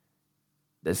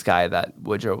this guy that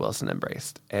Woodrow Wilson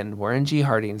embraced. And Warren G.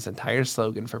 Harding's entire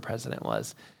slogan for president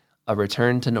was, a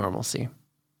return to normalcy.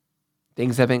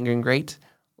 Things have been going great.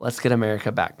 Let's get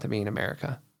America back to being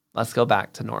America. Let's go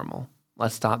back to normal.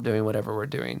 Let's stop doing whatever we're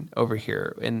doing over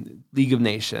here in League of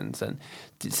Nations and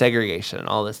segregation and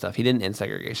all this stuff. He didn't end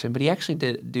segregation, but he actually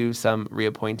did do some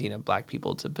reappointing of black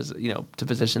people to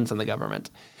positions in the government.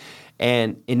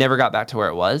 And it never got back to where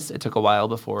it was. It took a while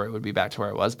before it would be back to where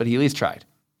it was, but he at least tried.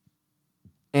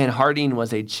 And Harding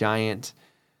was a giant,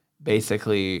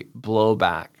 basically,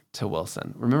 blowback to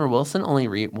Wilson. Remember, Wilson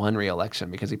only won re-election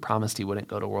because he promised he wouldn't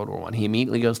go to World War I. He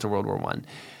immediately goes to World War I.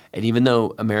 And even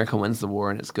though America wins the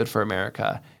war and it's good for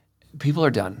America, people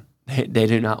are done. They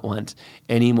do not want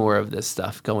any more of this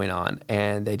stuff going on.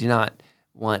 And they do not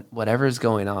want whatever is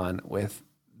going on with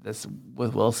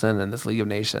Wilson and this League of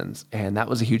Nations. And that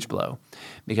was a huge blow,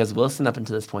 because Wilson up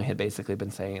until this point had basically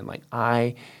been saying, like,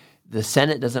 the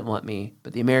Senate doesn't want me,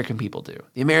 but the American people do.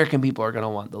 The American people are going to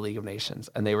want the League of Nations.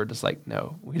 And they were just like,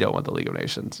 no, we don't want the League of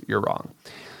Nations. You're wrong.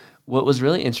 What was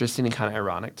really interesting and kind of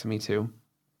ironic to me, too,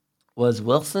 was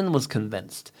Wilson was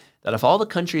convinced that if all the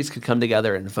countries could come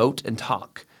together and vote and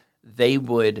talk, a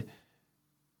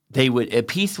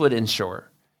peace would ensure.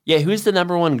 Yeah, who's the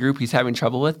number one group he's having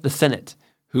trouble with? The Senate,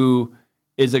 who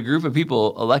is a group of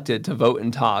people elected to vote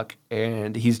and talk,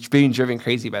 and he's being driven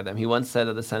crazy by them. He once said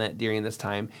of the Senate during this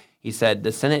time, he said,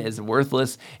 the Senate is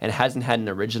worthless and hasn't had an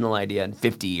original idea in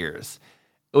 50 years.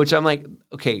 Which I'm like,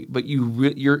 okay, but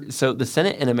so the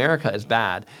Senate in America is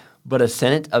bad, but a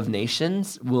Senate of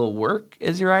nations will work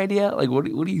is your idea? Like, what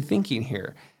are you thinking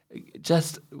here?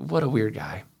 Just what a weird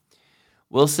guy.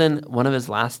 Wilson, one of his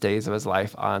last days of his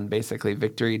life on basically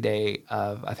Victory Day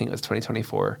of, I think it was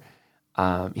 2024,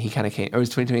 he kind of came, or it was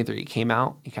 2023, he came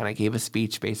out, he kind of gave a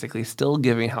speech basically still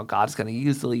giving how God's going to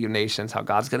use the League of Nations, how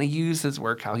God's going to use his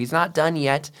work, how he's not done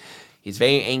yet. He's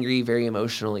very angry, very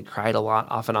emotional. He cried a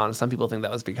lot off and on. Some people think that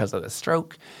was because of the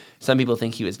stroke. Some people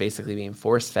think he was basically being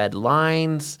force-fed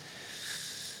lines.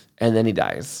 And then he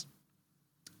dies.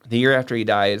 The year after he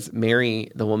dies,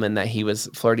 Mary, the woman that he was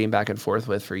flirting back and forth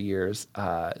with for years,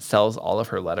 sells all of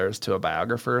her letters to a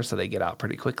biographer, so they get out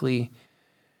pretty quickly.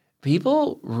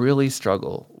 People really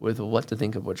struggle with what to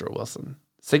think of Woodrow Wilson.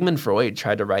 Sigmund Freud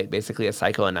tried to write basically a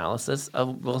psychoanalysis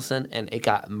of Wilson, and it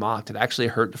got mocked. It actually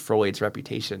hurt Freud's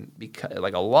reputation a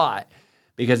lot,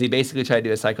 because he basically tried to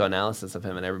do a psychoanalysis of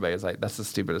him, and everybody was like, "That's the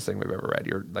stupidest thing we've ever read.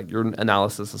 Your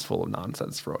analysis is full of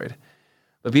nonsense, Freud."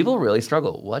 But people really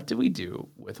struggle. What do we do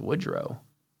with Woodrow?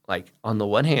 Like, on the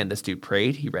one hand, this dude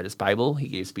prayed, he read his Bible, he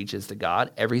gave speeches to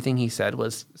God. Everything he said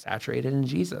was saturated in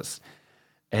Jesus.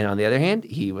 And on the other hand,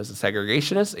 he was a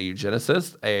segregationist, a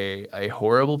eugenicist, a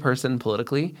horrible person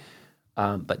politically,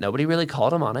 but nobody really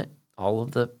called him on it. All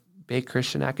of the big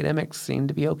Christian academics seemed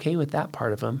to be okay with that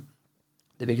part of him.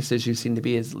 The biggest issue seemed to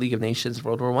be his League of Nations,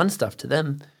 World War I stuff to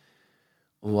them.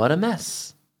 What a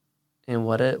mess. And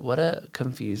what a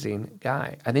confusing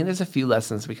guy. I think there's a few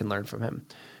lessons we can learn from him.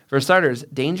 For starters,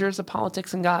 dangers of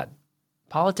politics and God.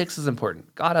 Politics is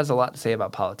important. God has a lot to say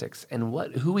about politics, and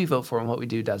who we vote for and what we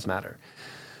do does matter.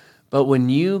 But when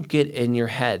you get in your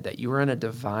head that you are in a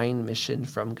divine mission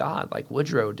from God, like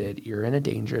Woodrow did, you're in a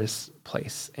dangerous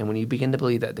place. And when you begin to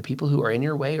believe that the people who are in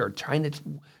your way are trying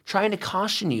to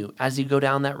caution you as you go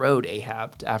down that road,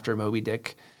 Ahab, after Moby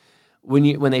Dick,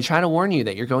 when they try to warn you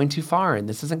that you're going too far and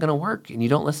this isn't going to work, and you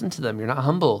don't listen to them, you're not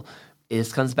humble,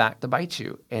 it comes back to bite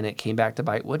you. And it came back to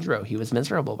bite Woodrow. He was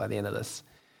miserable by the end of this.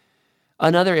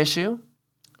 Another issue.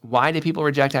 Why did people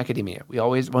reject academia?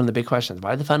 One of the big questions,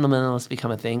 why did the fundamentalists become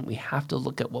a thing? We have to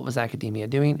look at what was academia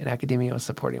doing, and academia was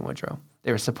supporting Woodrow.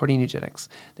 They were supporting eugenics.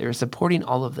 They were supporting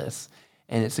all of this.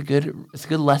 And it's a good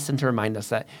lesson to remind us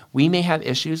that we may have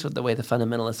issues with the way the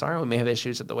fundamentalists are. We may have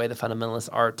issues with the way the fundamentalists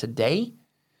are today,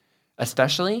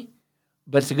 especially.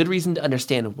 But it's a good reason to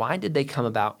understand why did they come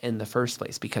about in the first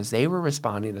place? Because they were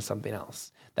responding to something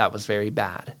else that was very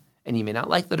bad. And you may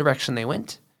not like the direction they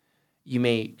went. You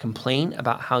may complain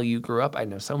about how you grew up. I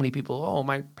know so many people,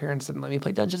 my parents didn't let me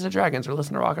play Dungeons & Dragons or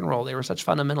listen to rock and roll. They were such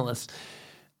fundamentalists.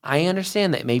 I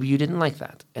understand that maybe you didn't like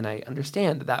that. And I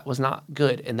understand that was not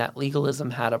good and that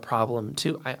legalism had a problem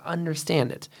too. I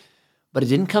understand it. But it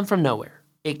didn't come from nowhere.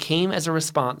 It came as a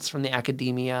response from the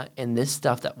academia and this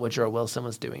stuff that Woodrow Wilson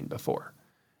was doing before.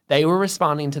 They were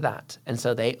responding to that. And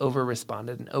so they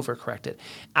over-responded and overcorrected.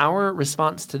 Our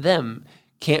response to them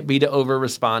can't be to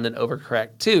over-respond and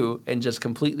overcorrect too, and just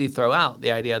completely throw out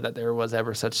the idea that there was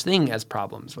ever such thing as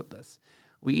problems with this.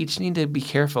 We each need to be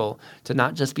careful to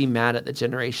not just be mad at the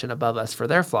generation above us for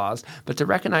their flaws, but to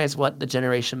recognize what the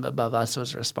generation above us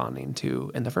was responding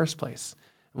to in the first place.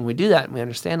 When we do that and we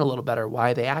understand a little better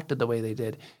why they acted the way they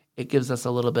did, it gives us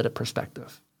a little bit of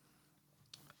perspective.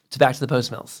 Back to the post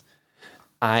mills.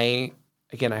 I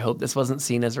hope this wasn't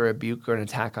seen as a rebuke or an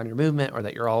attack on your movement or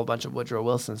that you're all a bunch of Woodrow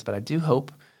Wilsons, but I do hope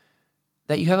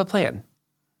that you have a plan.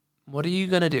 What are you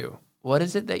going to do? What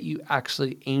is it that you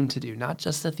actually aim to do? Not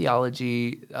just the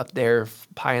theology up there,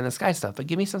 pie in the sky stuff, but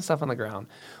give me some stuff on the ground.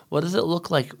 What does it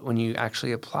look like when you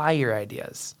actually apply your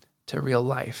ideas to real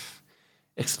life?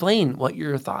 Explain what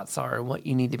your thoughts are and what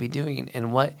you need to be doing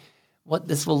and what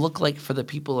this will look like for the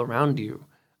people around you.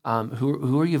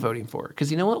 Who are you voting for? Because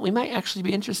you know what? We might actually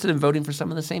be interested in voting for some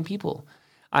of the same people.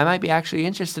 I might be actually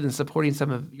interested in supporting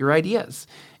some of your ideas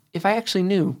if I actually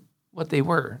knew what they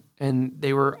were and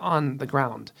they were on the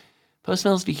ground. Post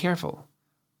mills, be careful.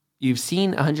 You've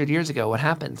seen 100 years ago what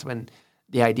happens when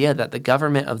the idea that the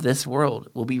government of this world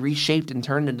will be reshaped and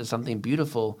turned into something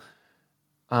beautiful.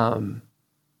 It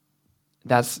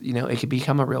could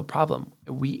become a real problem.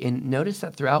 Notice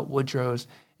that throughout Woodrow's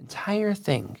entire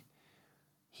thing,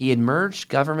 he had merged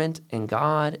government and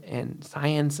God and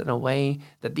science in a way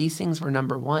that these things were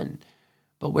number one.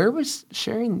 But where was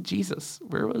sharing Jesus?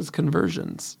 Where was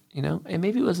conversions? And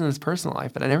maybe it was in his personal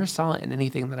life, but I never saw it in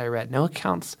anything that I read. No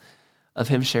accounts of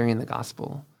him sharing the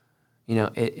gospel.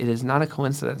 It is not a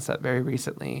coincidence that very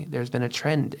recently there's been a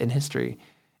trend in history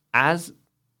as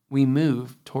we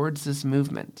move towards this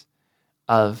movement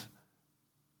of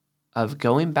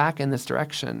going back in this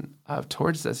direction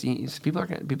towards this, people are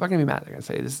going to be mad. They're going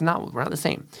to say, we're not the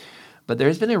same. But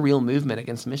there's been a real movement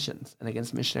against missions and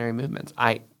against missionary movements.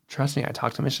 Trust me, I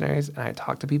talk to missionaries and I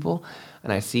talk to people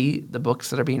and I see the books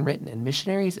that are being written, and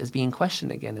missionaries is being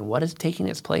questioned again. And what is taking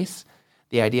its place?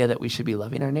 The idea that we should be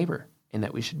loving our neighbor and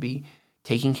that we should be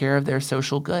taking care of their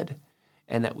social good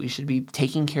and that we should be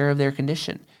taking care of their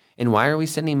condition. And why are we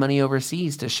sending money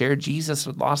overseas to share Jesus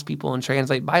with lost people and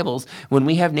translate Bibles when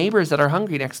we have neighbors that are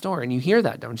hungry next door? And you hear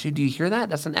that, don't you? Do you hear that?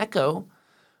 That's an echo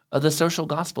of the social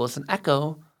gospel. It's an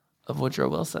echo of Woodrow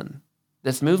Wilson.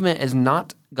 This movement is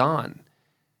not gone.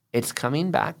 It's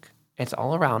coming back. It's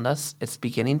all around us. It's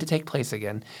beginning to take place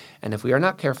again. And if we are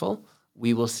not careful,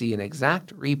 we will see an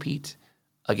exact repeat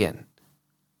again.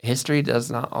 History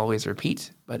does not always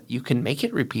repeat, but you can make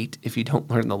it repeat if you don't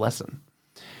learn the lesson.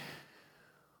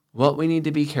 What we need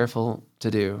to be careful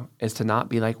to do is to not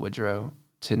be like Woodrow,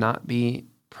 to not be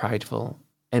prideful.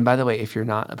 And by the way, if you're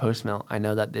not a post-mill, I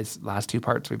know that these last two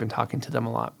parts, we've been talking to them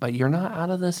a lot, but you're not out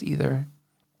of this either.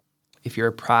 If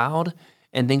you're proud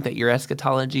and think that your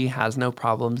eschatology has no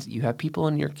problems, you have people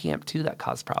in your camp too that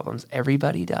cause problems.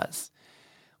 Everybody does.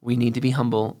 We need to be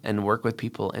humble and work with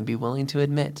people and be willing to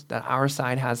admit that our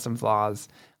side has some flaws.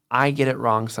 I get it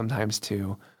wrong sometimes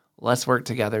too. Let's work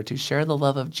together to share the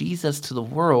love of Jesus to the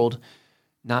world,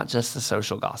 not just the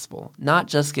social gospel, not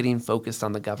just getting focused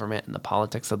on the government and the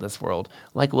politics of this world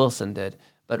like Wilson did,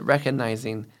 but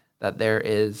recognizing that there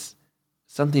is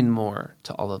something more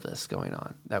to all of this going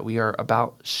on, that we are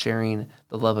about sharing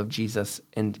the love of Jesus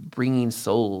and bringing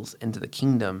souls into the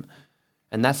kingdom.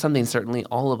 And that's something certainly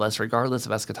all of us, regardless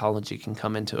of eschatology, can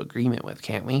come into agreement with,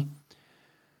 can't we?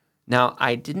 Now,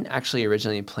 I didn't actually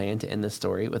originally plan to end this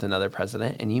story with another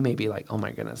president, and you may be like, oh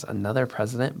my goodness, another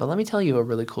president? But let me tell you a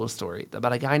really cool story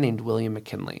about a guy named William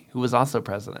McKinley, who was also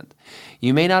president.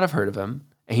 You may not have heard of him,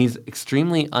 and he's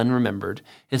extremely unremembered.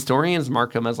 Historians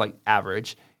mark him as like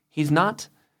average. He's not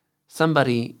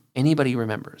somebody anybody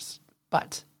remembers,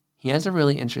 but he has a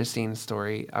really interesting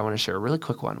story. I want to share a really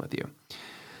quick one with you.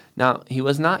 Now, he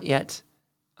was not yet,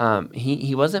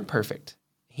 he wasn't perfect.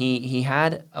 He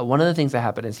had, one of the things that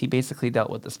happened is he basically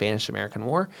dealt with the Spanish-American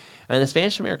War. And the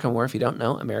Spanish-American War, if you don't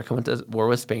know, America went to war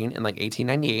with Spain in like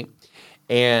 1898.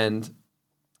 And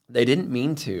they didn't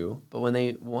mean to, but when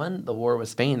they won the war with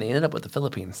Spain, they ended up with the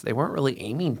Philippines. They weren't really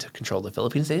aiming to control the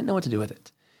Philippines. They didn't know what to do with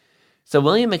it. So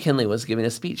William McKinley was giving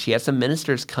a speech. He had some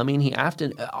ministers coming. He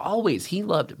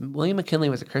loved, William McKinley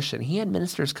was a Christian. He had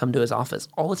ministers come to his office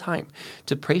all the time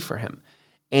to pray for him.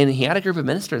 And he had a group of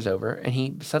ministers over, and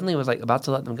he suddenly was like about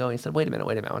to let them go. And he said, wait a minute,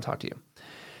 I want to talk to you.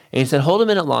 And he said, hold a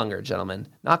minute longer, gentlemen.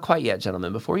 Not quite yet,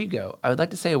 gentlemen. Before you go, I would like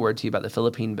to say a word to you about the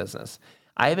Philippine business.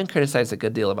 I have been criticized a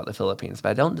good deal about the Philippines, but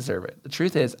I don't deserve it. The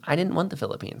truth is, I didn't want the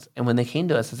Philippines. And when they came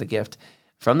to us as a gift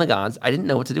from the gods, I didn't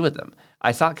know what to do with them.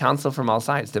 I sought counsel from all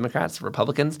sides, Democrats,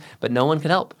 Republicans, but no one could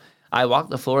help. I walked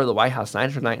the floor of the White House night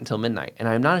after night until midnight, and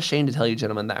I am not ashamed to tell you,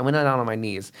 gentlemen, that I went down on my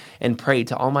knees and prayed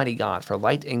to Almighty God for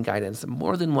light and guidance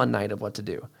more than one night of what to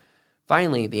do.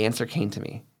 Finally, the answer came to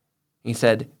me. He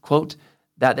said, quote,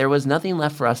 that there was nothing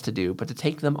left for us to do but to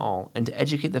take them all and to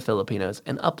educate the Filipinos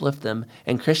and uplift them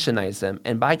and Christianize them,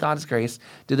 and by God's grace,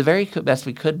 do the very best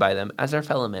we could by them as our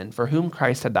fellow men for whom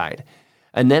Christ had died.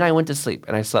 And then I went to sleep,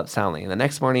 and I slept soundly. And the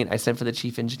next morning, I sent for the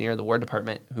chief engineer of the War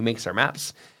Department, who makes our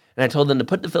maps, and I told them to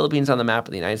put the Philippines on the map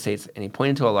of the United States, and he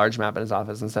pointed to a large map in his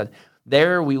office and said,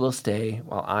 there we will stay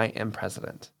while I am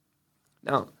president.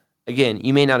 Now, again,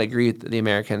 you may not agree with the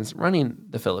Americans running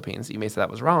the Philippines. You may say that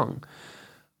was wrong.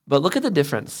 But look at the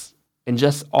difference in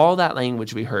just all that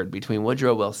language we heard between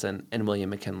Woodrow Wilson and William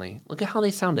McKinley. Look at how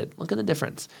they sounded. Look at the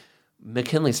difference.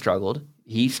 McKinley struggled.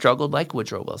 He struggled like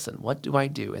Woodrow Wilson. What do I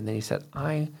do? And then he said,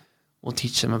 I will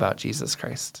teach them about Jesus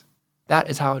Christ. That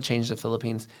is how it changed the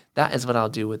Philippines. That is what I'll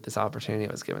do with this opportunity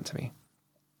that was given to me.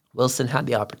 Wilson had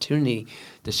the opportunity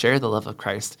to share the love of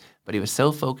Christ, but he was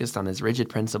so focused on his rigid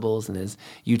principles and his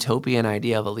utopian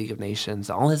idea of a League of Nations.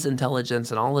 All his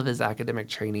intelligence and all of his academic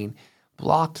training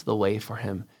blocked the way for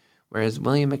him. Whereas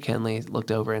William McKinley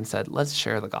looked over and said, let's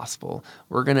share the gospel.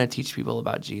 We're going to teach people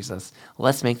about Jesus.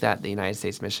 Let's make that the United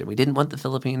States mission. We didn't want the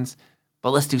Philippines,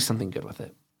 but let's do something good with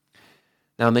it.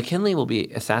 Now, McKinley will be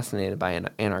assassinated by an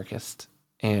anarchist,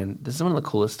 and this is one of the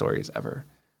coolest stories ever.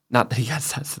 Not that he got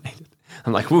assassinated.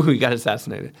 I'm like, woo, he got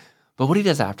assassinated. But what he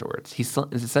does afterwards,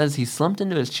 it says he slumped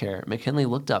into his chair. McKinley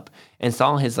looked up and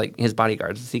saw his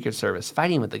bodyguards, the Secret Service,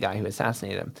 fighting with the guy who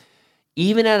assassinated him.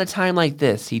 Even at a time like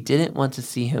this, he didn't want to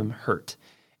see him hurt.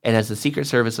 And as the Secret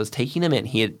Service was taking him in,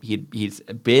 he's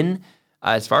been,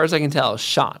 as far as I can tell,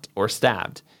 shot or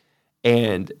stabbed.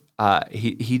 And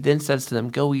he then says to them,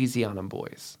 "Go easy on him,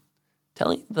 boys,"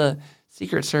 telling the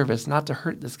Secret Service not to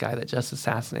hurt this guy that just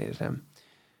assassinated him.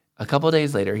 A couple of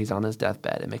days later, he's on his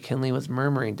deathbed, and McKinley was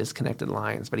murmuring disconnected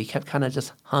lines, but he kept kind of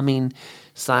just humming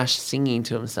 / singing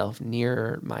to himself,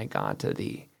 "Nearer, my God, to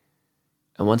thee."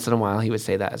 And once in a while, he would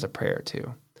say that as a prayer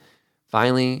too.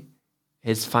 Finally,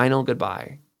 his final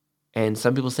goodbye. And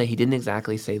some people say he didn't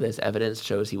exactly say this. Evidence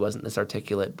shows he wasn't this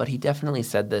articulate, but he definitely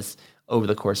said this over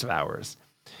the course of hours.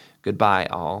 "Goodbye,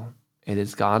 all. It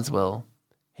is God's will.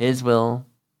 His will,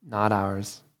 not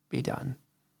ours, be done."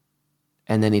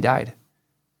 And then he died.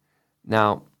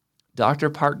 Now, Dr.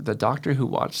 Park, the doctor who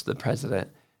watched the president,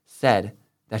 said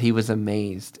that he was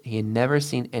amazed. He had never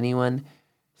seen anyone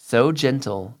so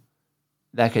gentle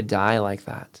that could die like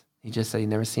that. He just said he'd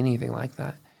never seen anything like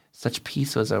that. Such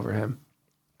peace was over him.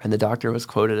 And the doctor was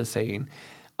quoted as saying,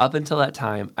 "Up until that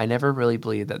time, I never really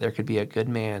believed that there could be a good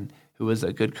man who was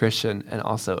a good Christian and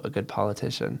also a good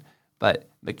politician. But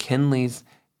McKinley's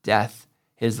death,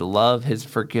 his love, his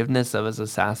forgiveness of his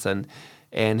assassin,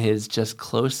 and his just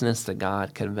closeness to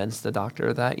God convinced the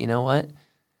doctor that, you know what?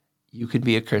 You could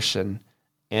be a Christian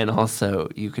and also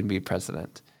you can be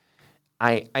president."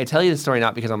 I tell you the story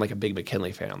not because I'm like a big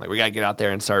McKinley fan. I'm like, we got to get out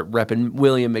there and start repping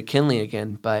William McKinley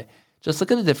again. But just look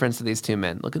at the difference of these two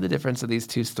men. Look at the difference of these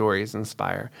two stories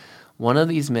inspire. One of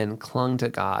these men clung to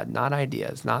God, not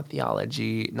ideas, not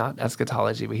theology, not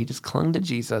eschatology, but he just clung to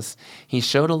Jesus. He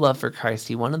showed a love for Christ.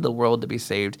 He wanted the world to be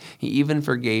saved. He even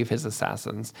forgave his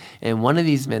assassins. And one of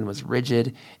these men was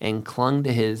rigid and clung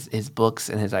to his books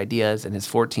and his ideas and his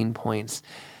 14 points.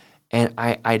 And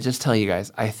I just tell you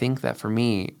guys, I think that for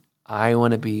me, I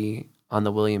want to be on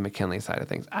the William McKinley side of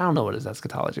things. I don't know what his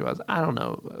eschatology was. I don't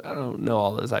know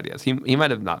all those ideas. He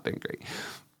might have not been great.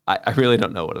 I really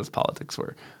don't know what his politics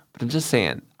were. But I'm just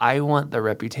saying, I want the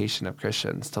reputation of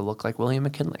Christians to look like William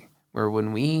McKinley, where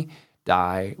when we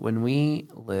die, when we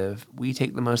live, we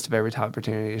take the most of every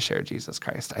opportunity to share Jesus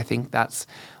Christ. I think that's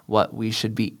what we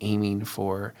should be aiming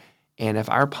for. And if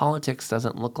our politics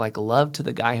doesn't look like love to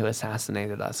the guy who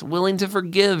assassinated us, willing to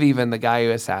forgive even the guy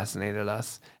who assassinated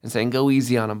us, and saying, "Go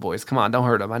easy on him, boys. Come on, don't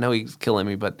hurt him. I know he's killing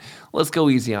me, but let's go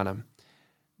easy on him."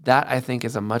 That, I think,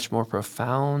 is a much more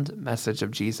profound message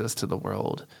of Jesus to the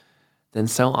world than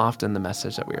so often the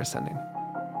message that we are sending.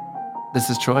 This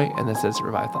is Troy, and this is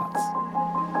Revive Thoughts.